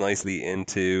segue us nicely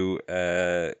into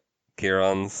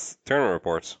Kieran's tournament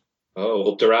report.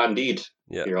 Oh, Up the Ra indeed.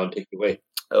 Yeah. Kieran, take it away.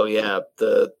 Oh yeah,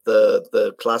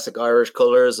 the classic Irish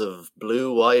colours of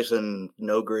blue, white, and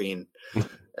no green.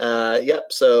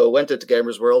 So went into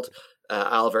Gamers World.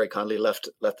 Al very kindly left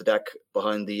the deck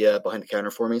behind the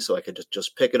counter for me, so I could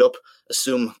just pick it up,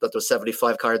 assume that there was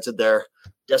 75 cards in there,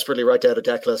 desperately write down a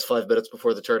deck list 5 minutes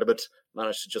before the tournament,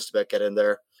 managed to just about get in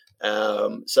there.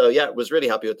 Was really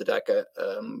happy with the deck.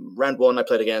 Round 1, I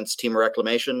played against Team of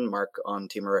Reclamation, Mark on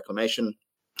Team of Reclamation.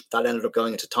 That ended up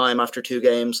going into time after 2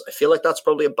 games. I feel like that's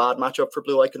probably a bad matchup for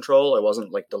Blue Eye Control. I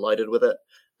wasn't like delighted with it.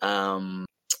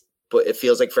 But it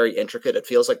feels like very intricate. It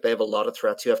feels like they have a lot of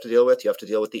threats you have to deal with. You have to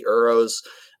deal with the Uros,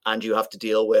 and you have to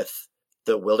deal with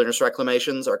the Wilderness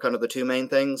Reclamations are kind of the 2 main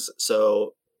things.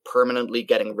 So permanently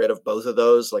getting rid of both of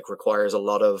those like requires a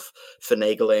lot of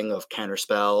finagling of counter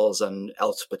spells and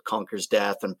Elspeth Conquers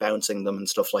Death and bouncing them and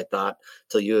stuff like that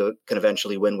till you can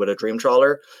eventually win with a Dream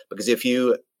Trawler. Because if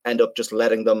you end up just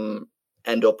letting them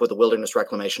end up with a Wilderness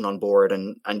Reclamation on board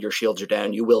and your shields are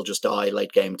down, you will just die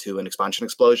late game to an Expansion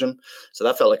Explosion. So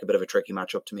that felt like a bit of a tricky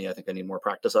matchup to me. I think I need more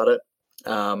practice at it.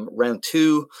 Round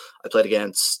 2, I played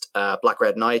against Black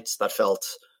Red Knights. That felt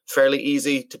fairly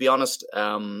easy, to be honest.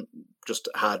 Just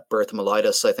had Birth of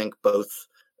Melitus, I think, both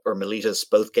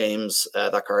games.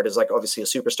 That card is like obviously a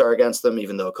superstar against them,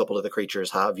 even though a couple of the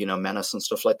creatures have, menace and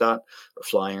stuff like that, or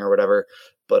flying or whatever.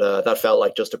 But that felt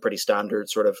like just a pretty standard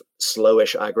sort of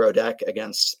slowish aggro deck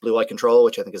against Blue Eye Control,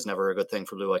 which I think is never a good thing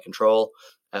for Blue Eye Control.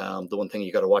 The one thing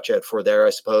you got to watch out for there, I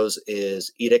suppose,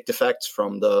 is edict effects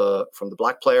from the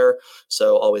black player.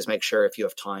 So always make sure if you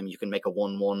have time, you can make a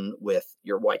 1/1 with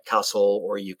your white castle,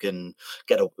 or you can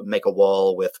make a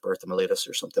wall with Birth of Melitus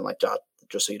or something like that,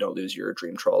 just so you don't lose your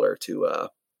Dream Trawler to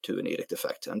an edict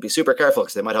effect. And be super careful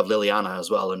because they might have Liliana as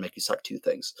well and make you sack 2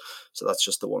 things. So that's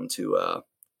just the one to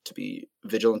be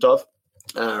vigilant of.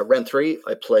 Round 3,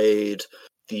 I played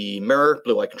the Mirror,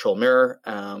 Blue Eye Control Mirror.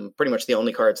 Pretty much the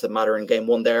only cards that matter in game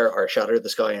 1 there are Shatter the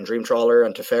Sky and Dream Trawler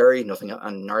and Teferi, nothing,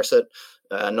 and Narset.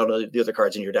 None of the other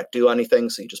cards in your deck do anything,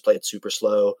 so you just play it super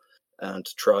slow and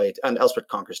try it. And Elspeth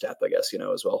Conquers Death, I guess,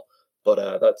 as well.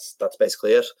 But that's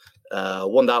basically it.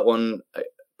 Won that one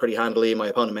pretty handily. My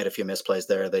opponent made a few misplays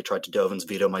there. They tried to Dovin's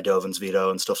Veto my Dovin's Veto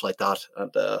and stuff like that,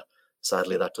 and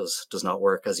sadly that does not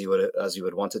work as you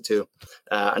would want it to.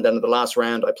 And then in the last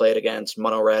round, I played against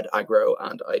Mono Red aggro,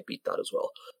 and I beat that as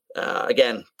well.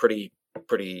 Again, pretty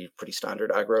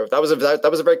standard aggro. That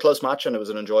was a very close match, and it was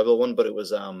an enjoyable one. But it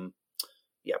was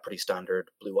pretty standard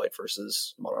blue white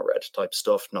versus mono red type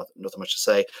stuff. Nothing much to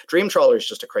say. Dream Trawler is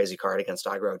just a crazy card against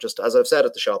aggro. Just as I've said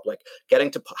at the shop, like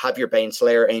getting to have your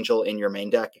Baneslayer Angel in your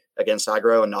main deck against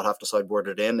aggro and not have to sideboard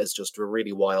it in is just a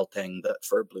really wild thing that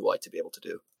for blue white to be able to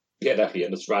do. Yeah, definitely.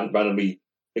 And it's randomly,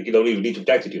 like, you don't even need to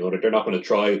protect it, they're not going to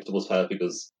try to must have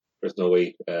because there's no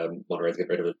way Monterey's get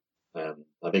rid of it.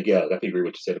 I think, I definitely agree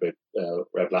with what you said about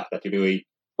Red Black. That could be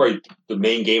probably the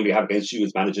main game we have against you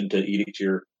is managing to eat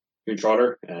your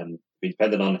trawler.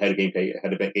 Depending on how the game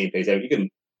plays out, you can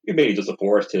maybe just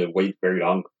afford to wait very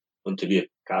long until you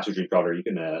catch your trawler. You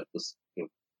can just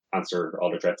answer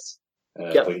all the threats.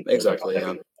 Exactly.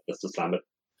 Yeah. Let's just slam it.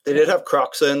 They did have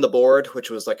Croxa in the board, which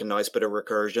was like a nice bit of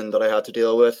recursion that I had to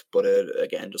deal with, but it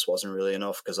again just wasn't really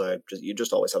enough because you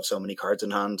just always have so many cards in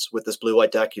hand with this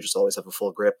blue-white deck. You just always have a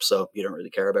full grip, so you don't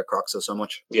really care about Croxa so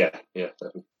much. Yeah,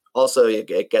 definitely. Also,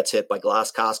 it gets hit by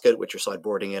Glass Casket, which you're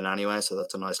sideboarding in anyway, so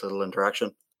that's a nice little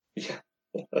interaction. Yeah,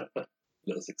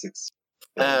 little 6/6.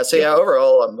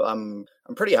 Overall,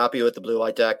 I'm pretty happy with the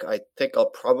blue-white deck. I think I'll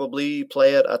probably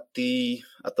play it at the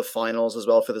finals as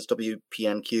well for this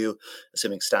WPNQ,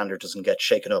 assuming Standard doesn't get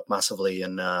shaken up massively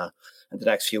in the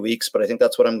next few weeks. But I think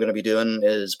that's what I'm going to be doing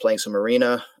is playing some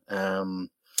Arena, trying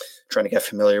to get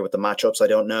familiar with the matchups. I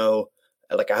don't know,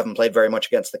 I haven't played very much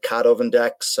against the Cat Oven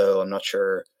deck, so I'm not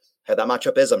sure how that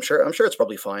matchup is. I'm sure it's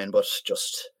probably fine, but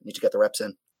just need to get the reps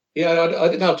in. Yeah, I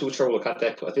didn't have too much trouble with Cat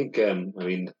deck. I think,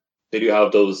 they do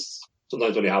have those.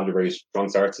 Sometimes when they have the very strong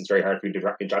starts, it's very hard for you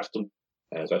to interact with them,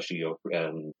 especially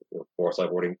for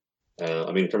sideboarding.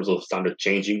 In terms of Standard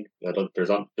changing, there's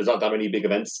not that many big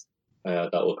events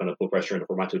that will kind of put pressure on the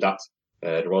format to adapt.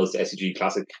 There was the SCG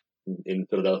Classic in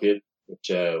Philadelphia, which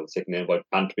was taken down by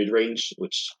Pant Midrange,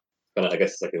 which kind of I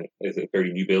guess is a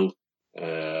fairly new build.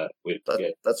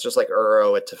 That's just like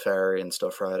Uro at Teferi and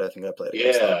stuff, right? I think I played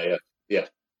it. Yeah.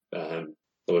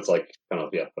 So it's like kind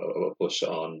of a push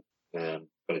on.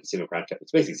 But it's Simicramp.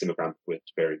 It's basically Simicramp with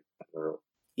Teferi.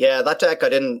 Yeah, that deck I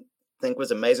didn't think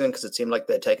was amazing because it seemed like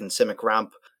they'd taken Simic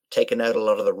Ramp, taken out a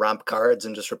lot of the ramp cards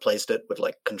and just replaced it with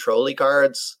like control-y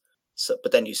cards. So,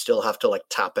 but then you still have to like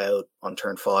tap out on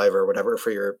turn 5 or whatever for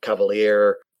your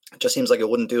Cavalier. It just seems like it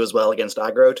wouldn't do as well against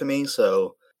aggro to me.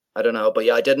 So I don't know. But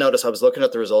yeah, I did notice I was looking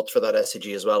at the results for that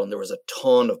SCG as well, and there was a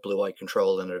ton of blue-white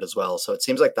control in it as well. So it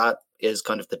seems like that is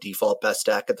kind of the default best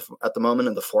deck at the moment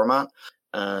in the format.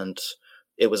 And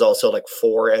it was also like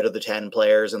 4 out of the 10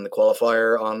 players in the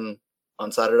qualifier on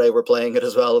Saturday were playing it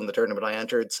as well in the tournament I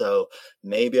entered. So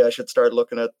maybe I should start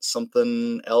looking at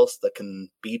something else that can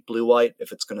beat blue-white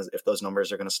if those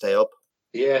numbers are gonna stay up.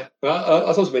 Yeah, well,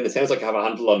 I suppose it sounds like I have a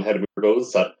handle on how the mirror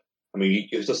goes. That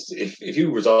it's just if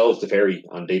you resolve Teferi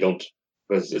and they don't,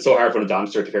 because it's so hard for them to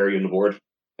hamster Teferi on the board,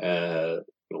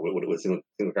 with single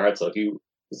cards. So if you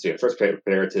first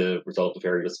player to resolve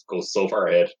Teferi just goes so far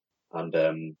ahead. And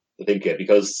I think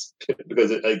because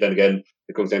then again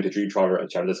it comes down to Dream Trawler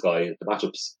and Shadow Sky. The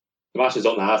matches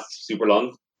don't last super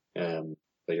long.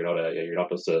 But you're not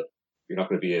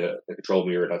going to be a control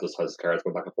mirror that just has cards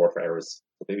going back and forth for hours.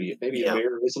 So maybe a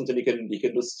mirror is something you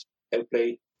can just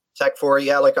outplay. Tech 4,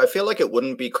 yeah, I feel like it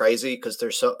wouldn't be crazy because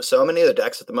there's so many of the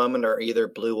decks at the moment are either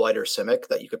blue, white, or Simic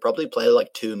that you could probably play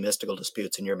 2 Mystical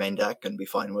Disputes in your main deck and be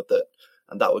fine with it,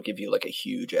 and that would give you a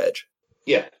huge edge.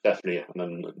 Yeah, definitely. And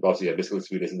then obviously, Mystical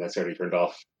Dispute isn't necessarily turned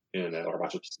off in our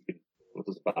matchups.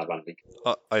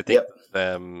 I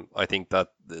think that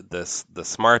the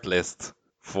smart list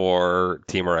for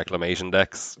Temur Reclamation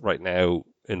decks right now,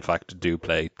 in fact, do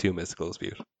play 2 Mystical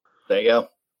Dispute. There you go.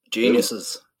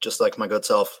 Geniuses, just like my good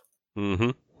self.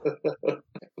 Mm-hmm.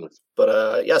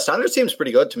 But Standard seems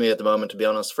pretty good to me at the moment, to be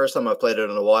honest. First time I've played it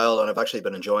in a while, and I've actually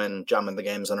been enjoying jamming the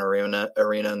games on Arena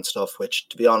and stuff, which,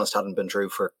 to be honest, hadn't been true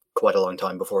for quite a long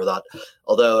time before that.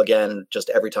 Although, again, just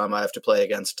every time I have to play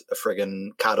against a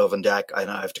friggin' Cat Oven deck, I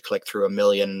have to click through 1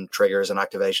 million triggers and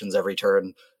activations every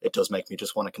turn. It does make me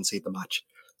just want to concede the match.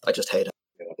 I just hate it.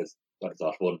 Yeah, that is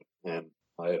not fun.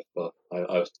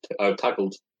 I've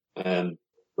tackled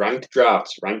ranked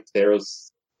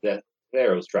Theros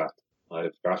draft.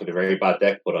 I've drafted a very bad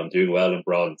deck, but I'm doing well in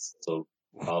bronze. So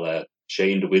I'll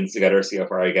chain the wins together, see how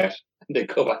far I get, and then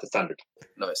go back to Standard.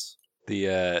 Nice.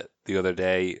 The other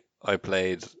day I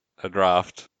played a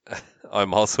draft.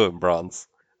 I'm also in bronze,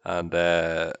 and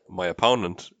my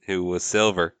opponent, who was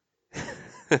silver,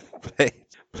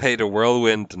 played a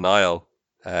Whirlwind Denial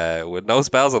with no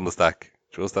spells on the stack,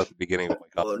 just at the beginning of my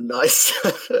combat. Oh, nice.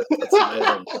 That's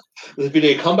amazing. There's been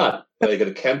a combat. You got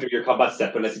to counter your combat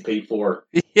step unless you pay 4.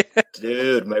 Yeah.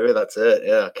 Dude, maybe that's it.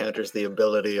 Yeah, counters the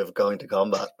ability of going to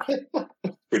combat.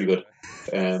 Pretty good.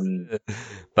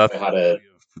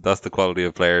 That's the quality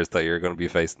of players that you're going to be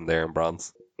facing there in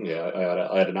bronze. Yeah,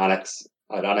 I had an Alex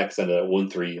and a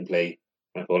 1/3 in play.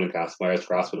 And bowling cast Myers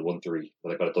Grass with a 1/3.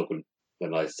 And I got a token.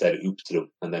 Then I said oops to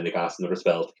them, and then they cast another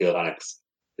spell to kill Alex.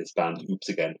 They spammed oops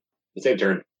again. The same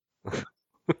turn.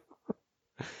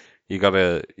 You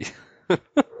gotta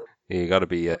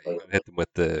be hit them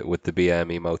with the BM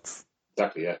emotes.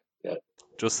 Exactly, yeah.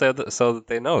 Just say that so that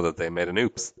they know that they made an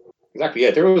oops. Exactly. Yeah,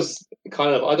 there was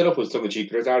kind of, I don't know if it was tongue in cheek.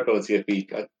 There's an article on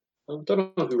CFB. I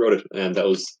don't know who wrote it, and that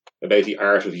was about the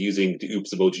art of using the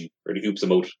oops emoji or the oops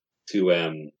emote to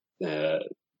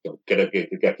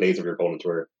get plays of your opponent,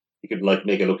 where you could like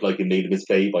make it look like you made a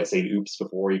misplay by saying oops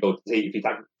before you go. Say if you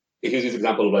attack, if you use this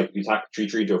example of like if you attack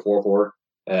 3/3 to a 4/4,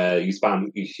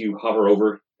 you hover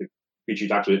over the creature you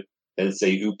attacked with, then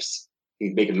say oops.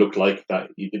 You make it look like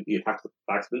that you attacked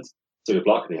by accident, so you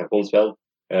block and you have full spell.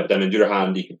 But then on the other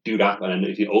hand, you can do that, and then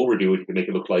if you overdo it, you can make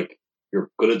it look like you're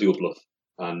gonna do a bluff,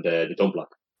 and they don't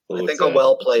block. So I think a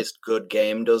well-placed good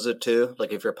game does it too.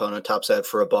 Like if your opponent taps out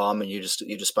for a bomb and you just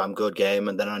spam good game,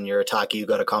 and then on your attack you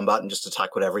go to combat and just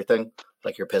attack with everything,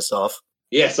 like you're pissed off.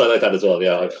 Yes, I like that as well.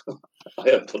 Yeah, I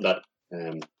have done that.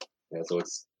 Yeah, so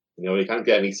it's you can't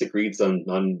get any sick reads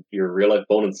on your real life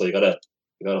opponents, so you gotta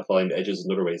find edges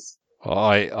in other ways. Oh,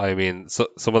 I mean, so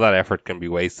some of that effort can be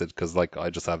wasted because like I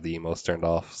just have the emos turned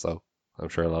off, so I'm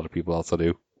sure a lot of people also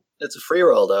do. It's a free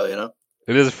roll though, you know.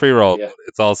 It is a free roll, Yeah. but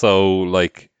it's also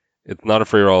like it's not a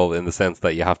free roll in the sense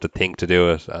that you have to think to do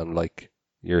it and like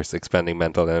you're expending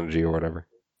mental energy or whatever.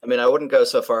 I mean, I wouldn't go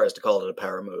so far as to call it a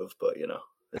power move, but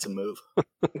it's a move.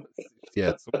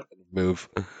 Yeah, it's a move.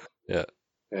 Yeah.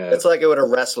 It's like it would a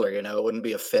wrestler, it wouldn't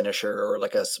be a finisher or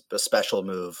like a special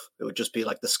move. It would just be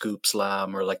like the scoop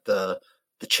slam or like the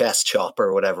chest chop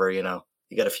or whatever, You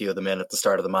get a few of them in at the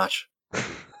start of the match.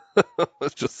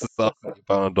 It's just to soften the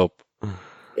opponent up.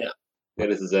 Yeah,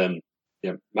 this is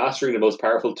mastering the most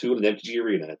powerful tool in MTG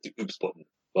Arena, the oops button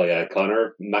by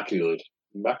Connor McLeod.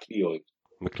 McLeod.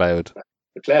 McLeod.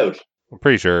 I'm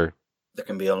pretty sure. There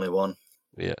can be only one.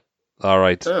 Yeah. All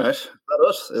right. All right.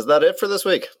 Is that it for this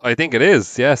week? I think it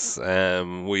is. Yes.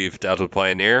 We've dealt with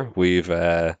Pioneer. We've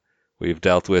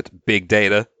dealt with big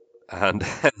data, and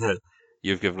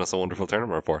you've given us a wonderful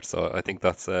tournament report. So I think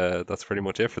that's pretty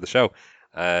much it for the show.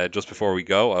 Just before we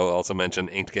go, I'll also mention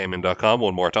inkedgaming.com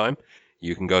one more time.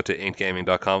 You can go to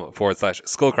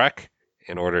inkedgaming.com/skullcrack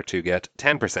in order to get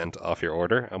 10% off your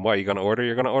order. And what are you going to order?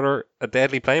 You're going to order a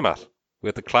deadly playmat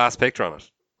with a class picture on it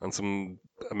and some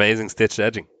amazing stitched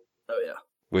edging. Oh yeah.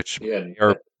 Which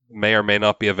may or may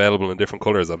not be available in different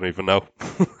colors. I don't even know.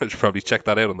 I should probably check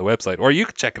that out on the website, or you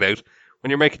can check it out when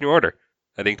you're making your order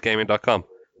at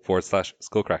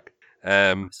inkedgaming.com/skullcrack.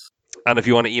 And if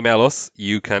you want to email us,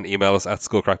 you can email us at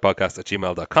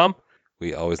skullcrackpodcast@gmail.com.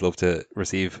 We always love to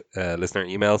receive listener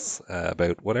emails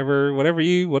about whatever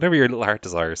your little heart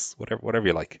desires, whatever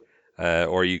you like.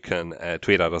 Or you can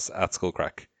tweet at us at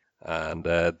skullcrack. And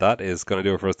that is going to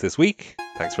do it for us this week.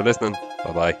 Thanks for listening.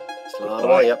 Bye-bye.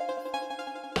 Bye. Yep.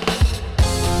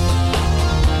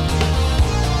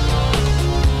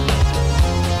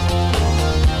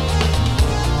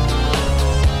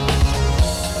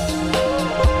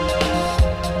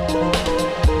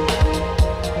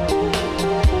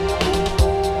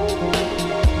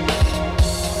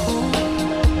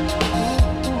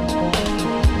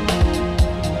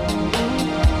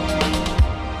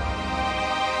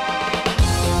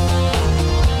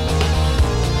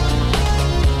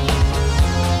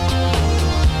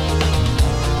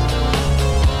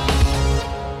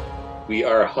 We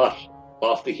are hot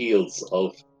off the heels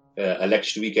of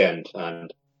election weekend,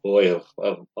 and boy, have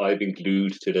I been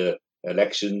glued to the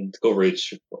election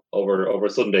coverage over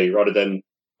Sunday rather than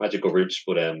Magic coverage.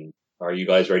 But are you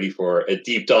guys ready for a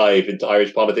deep dive into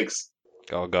Irish politics?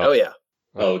 Go. Oh yeah.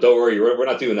 Oh, don't worry, we're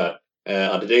not doing that.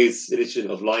 On today's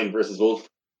edition of Lion versus Wolf,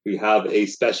 we have a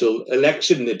special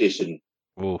election edition.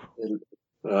 Ooh.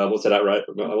 I won't say that right.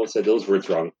 I won't say those words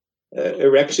wrong.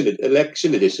 Election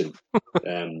edition.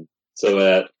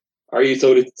 So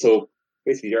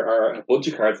basically there are a bunch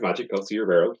of cards in Magic, also you're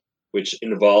aware of, which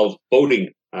involve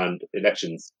voting and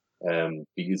elections.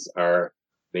 These are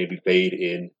maybe played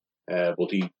in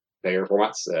multiplayer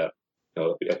formats,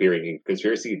 appearing in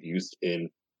Conspiracy, used in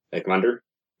Commander.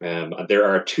 And there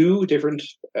are two different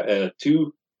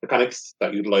two mechanics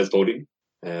that utilize voting.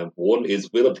 One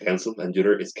is Will of the Council, and the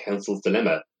other is Council's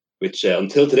Dilemma, which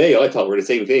until today I thought were the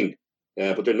same thing,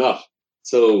 but they're not.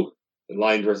 So,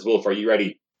 Lion versus Wolf, are you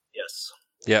ready? Yes.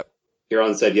 Yep.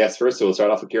 Kieran said yes first, so we'll start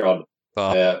off with Kieran.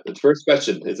 The first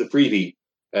question is a freebie.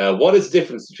 What is the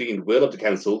difference between Will of the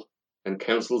Council and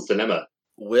Council's Dilemma?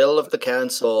 Will of the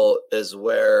Council is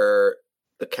where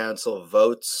the council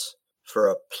votes for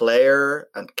a player,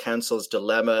 and Council's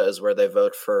Dilemma is where they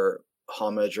vote for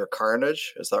homage or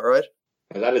carnage. Is that right?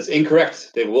 And that is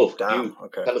incorrect, David Wolf. Damn,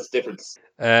 okay. Tell us the difference.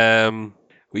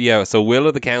 Yeah, so Will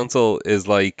of the Council is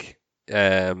like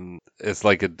it's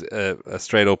like a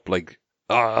straight up like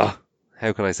how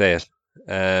can I say it?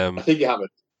 I think you have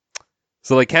it.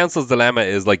 So like council's dilemma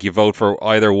is like you vote for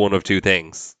either one of two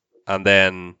things, and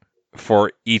then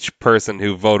for each person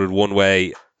who voted one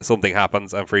way, something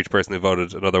happens, and for each person who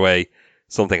voted another way,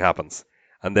 something happens.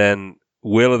 And then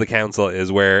will of the council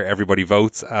is where everybody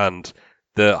votes, and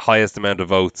the highest amount of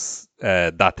votes,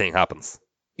 that thing happens.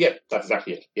 Yeah, that's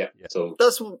exactly it. Yeah. Yeah. So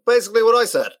That's basically what I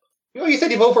said. you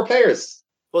said you vote for players.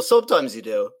 Well, sometimes you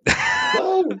do.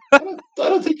 No, I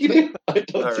don't think you do. I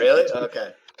don't Oh, think really? you do.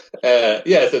 Okay.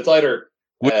 Yeah, so it's either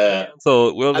Will the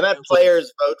council, will I the meant council,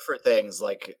 players vote for things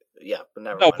like, yeah, but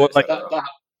never No, mind. but I said like it wrong. that,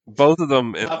 both of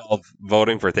them involve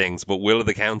voting for things, but will of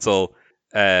the council,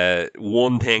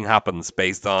 one thing happens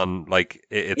based on like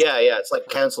it's Yeah, it's like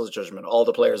council's judgment. All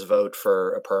the players vote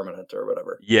for a permanent or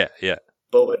whatever. yeah.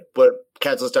 But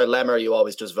council's dilemma, you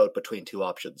always just vote between two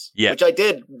options. Yeah. Which I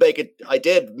did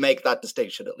make that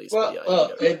distinction at least.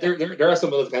 well, but yeah, there are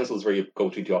some of those councils where you go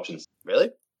between two options. really?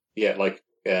 Yeah, like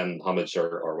homage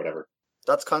or whatever.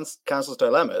 That's council's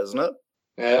dilemma, isn't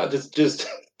it? Just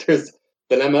there's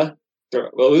dilemma.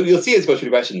 Well, you'll see as we go through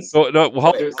the questions. So no,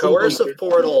 well, There's some Coercive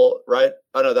portal, right?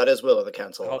 Oh no, that is will of the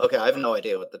council. Hold- Okay, I have no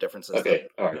idea what the difference is. Okay,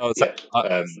 all right. No, it's Yeah.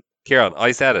 like- Kieran,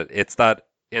 I said it. It's that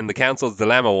in the council's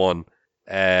dilemma one,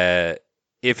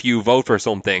 if you vote for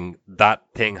something, that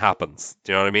thing happens.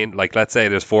 Do you know what I mean? Like, let's say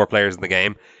there's 4 players in the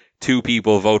game, 2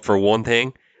 people vote for one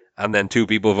thing, and then 2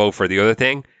 people vote for the other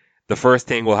thing. The first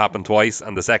thing will happen twice,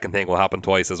 and the second thing will happen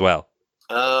twice as well.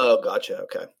 Oh, gotcha.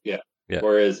 Okay. Yeah.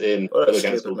 Whereas in What a the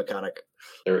stupid council, mechanic.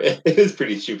 it is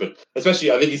pretty stupid. Especially,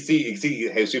 I think you see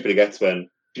how stupid it gets when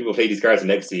people play these cards in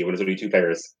Legacy when there's only 2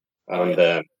 players,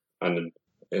 and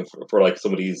for like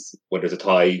some of these when there's a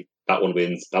tie, that one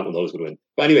wins, that one knows going to win.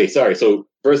 But anyway, sorry. So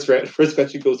first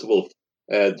question goes to Wolf.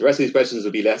 The rest of these questions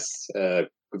will be less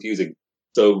confusing.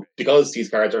 So because these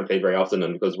cards aren't played very often,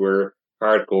 and because we're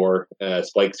hardcore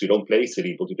spikes who don't play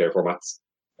City multiplayer formats,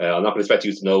 I'm not going to expect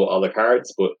you to know all the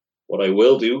cards, but what I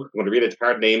will do, I'm going to read out the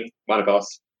card name, mana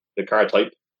cost, the card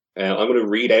type. I'm going to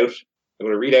read out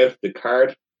the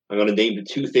card. I'm going to name the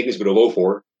 2 things we're going to vote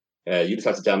for. You just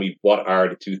have to tell me what are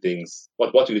the 2 things.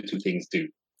 What do the 2 things do?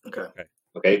 Okay.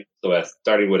 Okay. So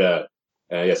starting with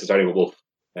Wolf.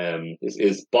 This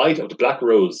is Bite of the Black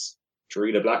Rose.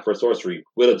 Tarina Black for sorcery.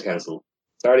 Will it cancel?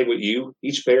 Starting with you.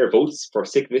 Each player votes for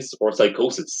sickness or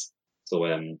psychosis. So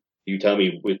you tell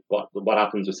me with what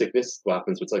happens with sickness. What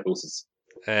happens with psychosis?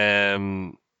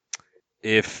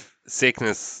 If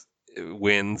sickness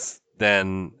wins,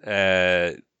 then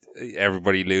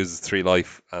everybody loses 3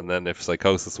 life, and then if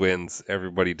psychosis wins,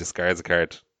 everybody discards a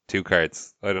card. 2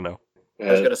 cards. I don't know.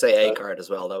 I was going to say a card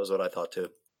as well. That was what I thought too.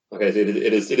 Okay, so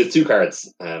it is 2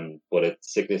 cards, but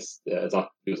it's sickness. It's not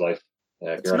lose life.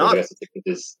 It's not. Sickness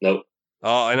is no.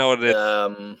 Oh, I know what it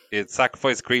is. It's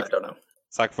sacrifice creature. I don't know.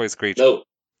 Sacrifice creature. No.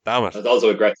 Damn it. It's also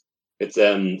aggressive. It's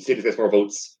sickness gets more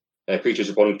votes. Creatures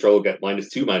your opponent control get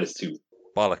 -2/-2.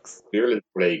 Bollocks. Virulent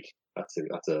Plague. That's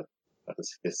a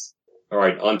sickness. All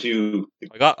right, on to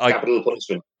capital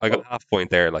punishment. I got half point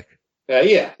there, like.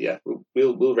 Yeah.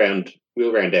 We'll round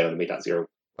down and make that 0.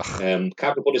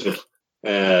 Capital punishment.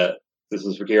 This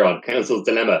was for Kieran. Council's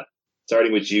dilemma.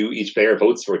 Starting with you, each player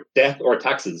votes for death or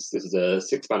taxes. This is a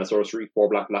 6 mana sorcery, 4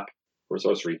 black for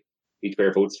sorcery. Each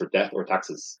player votes for death or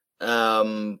taxes.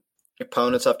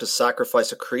 Opponents have to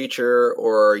sacrifice a creature,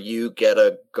 or you get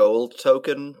a gold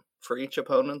token for each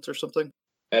opponent, or something.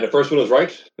 The first one was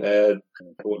right.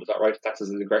 What is that right? Taxes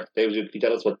is incorrect. David, can you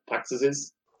tell us what taxes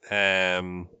is?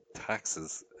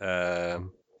 Taxes. I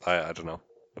don't know.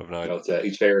 I have no idea. It's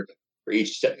each player for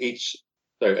each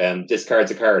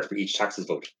discards a card for each taxes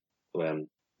vote.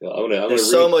 So, there's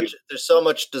so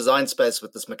much design space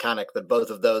with this mechanic that both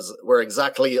of those were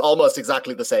almost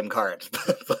exactly the same card.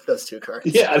 Those 2 cards.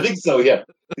 Yeah, I think so. Yeah,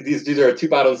 these are 2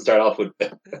 battles to start off with.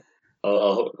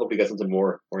 I'll hopefully get something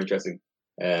more interesting.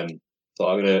 So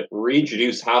I'm going to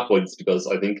reintroduce half points because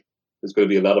I think there's going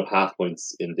to be a lot of half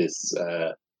points in this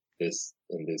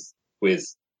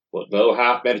quiz. But no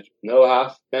half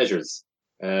measures.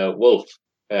 Wolf,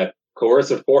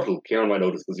 coercive portal. Kieran might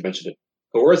notice because you mentioned it.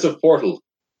 Coercive portal.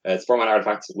 It's 4 mana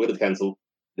artifact. Will it cancel?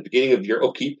 The beginning of your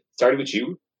upkeep, starting with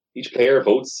you. Each player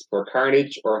votes for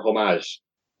carnage or homage.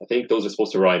 I think those are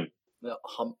supposed to rhyme. No,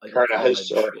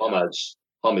 carnage or homage.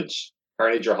 Homage.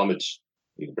 Carnage or homage.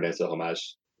 You can pronounce it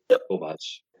homage. Yep.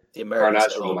 Homage. The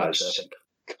Americans Carnage or homage.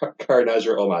 Carnage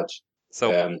or homage.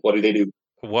 So what do they do?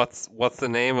 What's the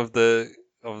name of the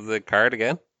card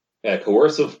again?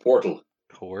 Coercive portal.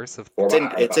 Coercive.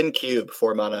 It's in cube,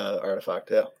 4 mana artifact.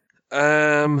 Yeah.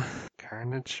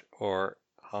 Carnage or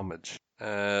homage.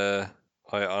 I've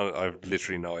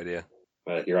literally no idea.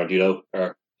 Kieran, do you know?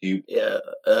 Or You Yeah.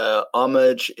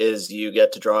 Homage is you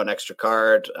get to draw an extra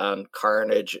card, and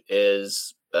Carnage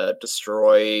is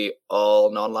destroy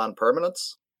all non-land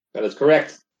permanents. that is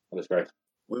correct. That is correct.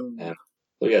 Woo.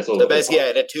 So yeah, So basically,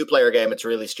 in a 2-player game, it's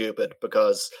really stupid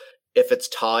because if it's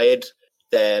tied,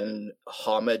 then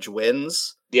Homage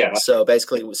wins. Yeah. So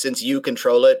basically, since you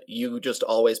control it, you just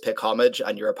always pick Homage,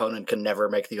 and your opponent can never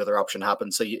make the other option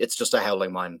happen. So it's just a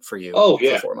Howling Mine for you. Oh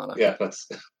yeah, for 4 mana. Yeah, that's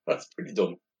pretty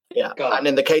dumb. Yeah, God. and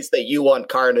in the case that you want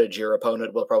Carnage, your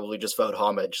opponent will probably just vote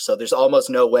Homage. So there's almost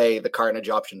no way the Carnage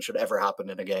option should ever happen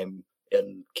in a game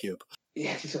in Cube.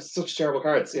 Yeah, these are such terrible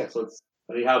cards. Yeah, so it's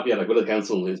you have like Will of the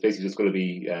Council is basically just going to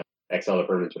be exile a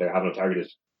permanent without having a targeted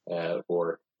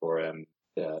for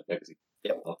legacy.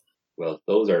 Yep. Oh, well,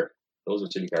 those are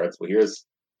silly cards. But here's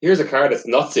a card that's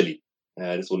not silly.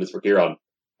 This one is for Kieran.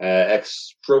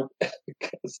 It's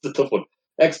the tough one.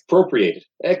 Expropriate.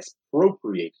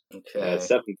 Okay.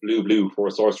 7 blue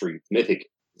for sorcery. Mythic.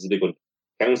 This is a big one.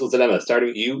 Council's Dilemma. Starting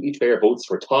with you, each player votes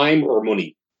for time or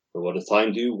money. So what does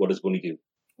time do? What does money do?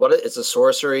 It's a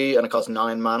sorcery and it costs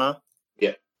 9 mana.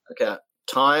 Yeah. Okay.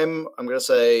 Time, I'm gonna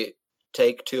say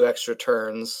take 2 extra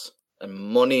turns, and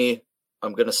money,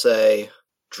 I'm gonna say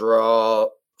draw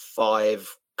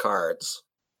 5 cards.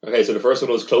 Okay, so the first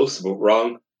one was close but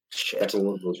wrong. Shit. Second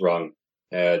one was wrong.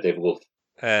 David Wolf.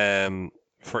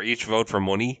 For each vote for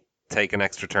money, take an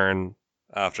extra turn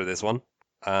after this one,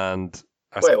 and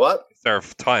Wait, what?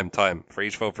 Serve time for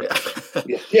each vote for.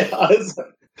 Yeah,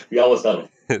 we almost done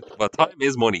it. Well, time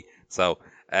is money, so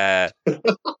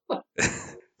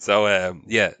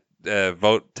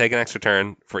vote. Take an extra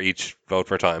turn for each vote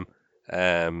for time,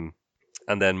 and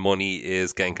then money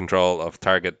is gain control of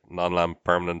target non-land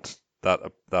permanent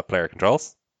that player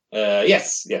controls.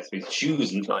 Yes, we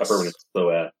choose a permanent,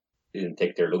 so didn't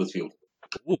take their Lotus Field.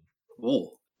 Ooh.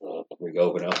 There we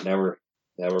go. But now we're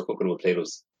cooking with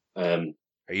potatoes. Are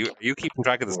you keeping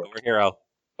track of the score here, Al?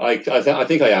 I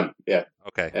think I am. Yeah.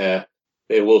 Okay.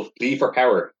 They will plead for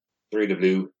power. 3 to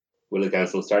blue. Will it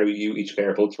cancel? Starting with you, each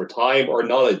player votes for time or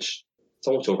knowledge.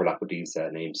 So much overlap with these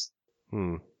names.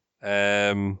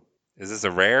 Is this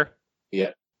a rare?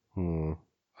 Yeah. I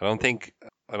don't think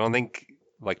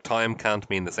like time can't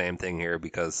mean the same thing here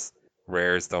because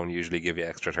rares don't usually give you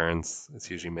extra turns. It's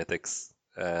usually mythics.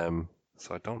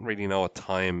 So I don't really know what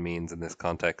time means in this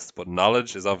context. But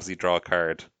knowledge is obviously draw a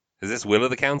card. Is this Will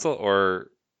of the Council or?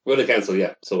 Will of the Council,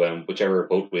 yeah. So whichever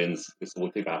vote wins, this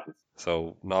will thing happens.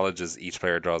 So knowledge is each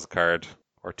player draws a card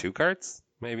or 2 cards,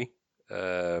 maybe.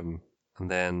 And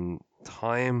then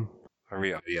time. I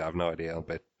have no idea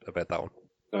about that one.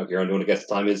 Okay, Aaron, do you want to guess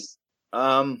the time is?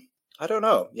 I don't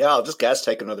know. Yeah, I'll just guess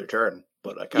take another turn,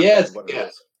 but I can't. Yes, what it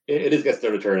is. It is guess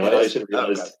another turn. I should have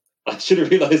realized. Okay. I should have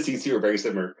realized these two are very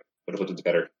similar, but I put them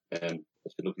together. I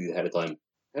should look at these ahead of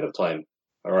time.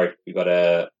 All right, we got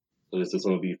so this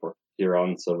one will be for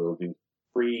Kieran, so we'll do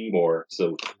 3 more.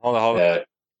 So hold on.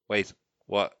 Wait,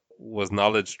 what was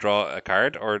knowledge? Draw a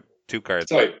card or 2 cards?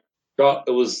 Sorry,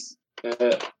 it was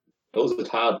a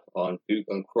tab on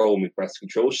Chrome. We press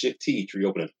Control Shift T to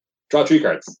reopen it. Draw 3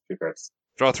 cards. 3 cards.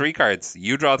 Draw 3 cards.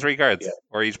 You draw 3 cards,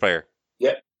 or each player.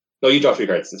 Yeah. No, you draw 3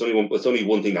 cards. It's only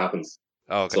one thing that happens.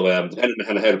 Oh, okay. So depending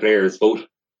on how the players vote,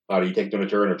 either you take them a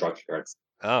turn or draw 3 cards.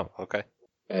 Oh, okay.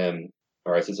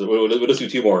 All right. So we'll just do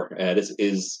 2 more. This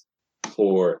is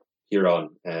for Kieran.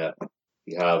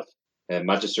 We have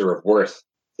Magister of Worth,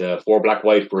 the 4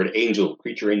 black-white for an angel,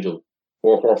 creature angel,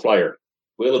 4/4 flyer.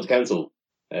 Will of the Council.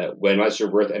 When Magister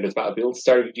of Worth enters battlefield,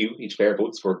 starting with you, each player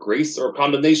votes for grace or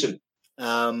condemnation.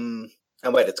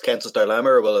 And wait, it's Council's Dilemma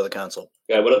or Will of the Council?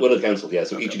 Yeah, Will of the Council, yeah.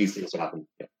 So each of these things will happen.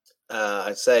 Yeah.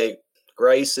 I'd say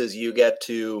grace is you get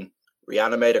to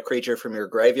reanimate a creature from your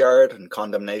graveyard, and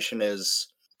condemnation is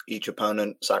each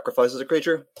opponent sacrifices a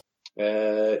creature.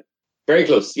 Very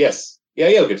close, yes. Yeah,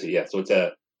 I'll give it to you, yeah. So it's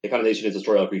the condemnation is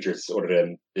destroy all creatures other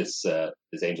than this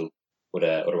angel. But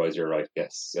otherwise you're right,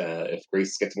 yes. If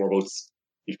grace gets more votes,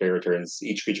 each player returns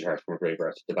each creature card from a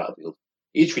graveyard to the battlefield.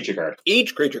 Each creature card.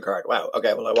 Wow.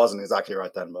 Okay. Well, I wasn't exactly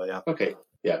right then, but yeah. Okay.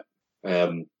 Yeah.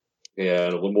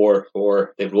 One more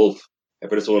for David Wolf.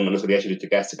 For this one, I'm just going to get you to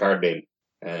guess the card name.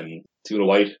 2 and a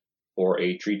white for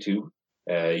a 3/2.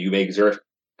 You may exert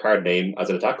card name as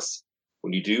it attacks.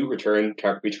 When you do, return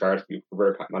creature card you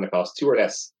prefer mana cost 2 or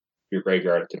less from your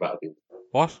graveyard to the battlefield.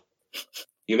 What?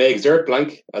 You may exert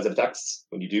blank as it attacks.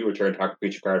 When you do, return target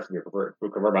creature card from your preferred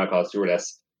mana cost 2 or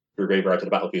less from your graveyard to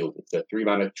the battlefield. It's a 3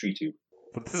 mana 3/2.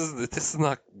 But this is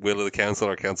not Will of the Council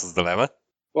or Council's Dilemma.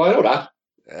 Well, I know that.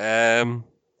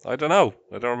 I don't know.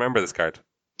 I don't remember this card.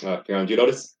 Kieran, do you know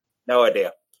this? No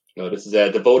idea. No, this is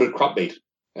Devoted Crop Bait.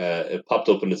 It popped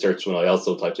up in the search when I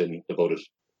also typed in Devoted.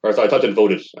 Or sorry, I thought you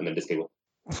voted, and then this came up.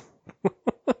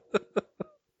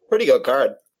 Pretty good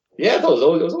card. Yeah, it was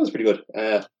always pretty good.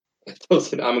 It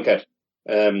was an Amonkhet.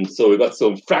 So we've got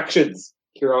some fractions.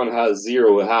 Kieran has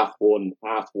 0, half, 1,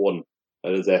 half, 1.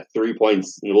 That is 3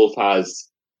 points. And the Wolf has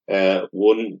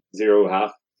 1, 0,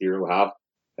 half, 0, half.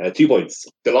 2 points.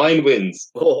 The line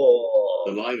wins. Oh.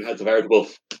 The line has devoured the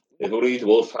Wolf. If only the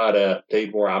Wolf had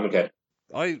played more Amonkhet.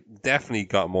 I definitely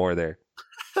got more there.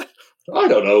 I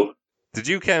don't know. Did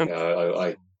you count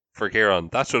I for Kieran?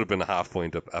 That should have been a half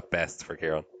point at best for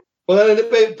Kieran. Well,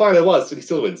 fine, it was, so he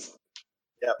still wins.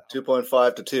 Yep,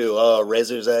 2.5 to 2. Oh,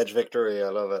 Razor's Edge victory. I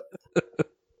love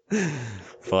it.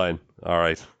 Fine. All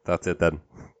right. That's it then.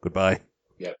 Goodbye.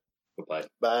 Yeah, goodbye.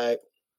 Bye.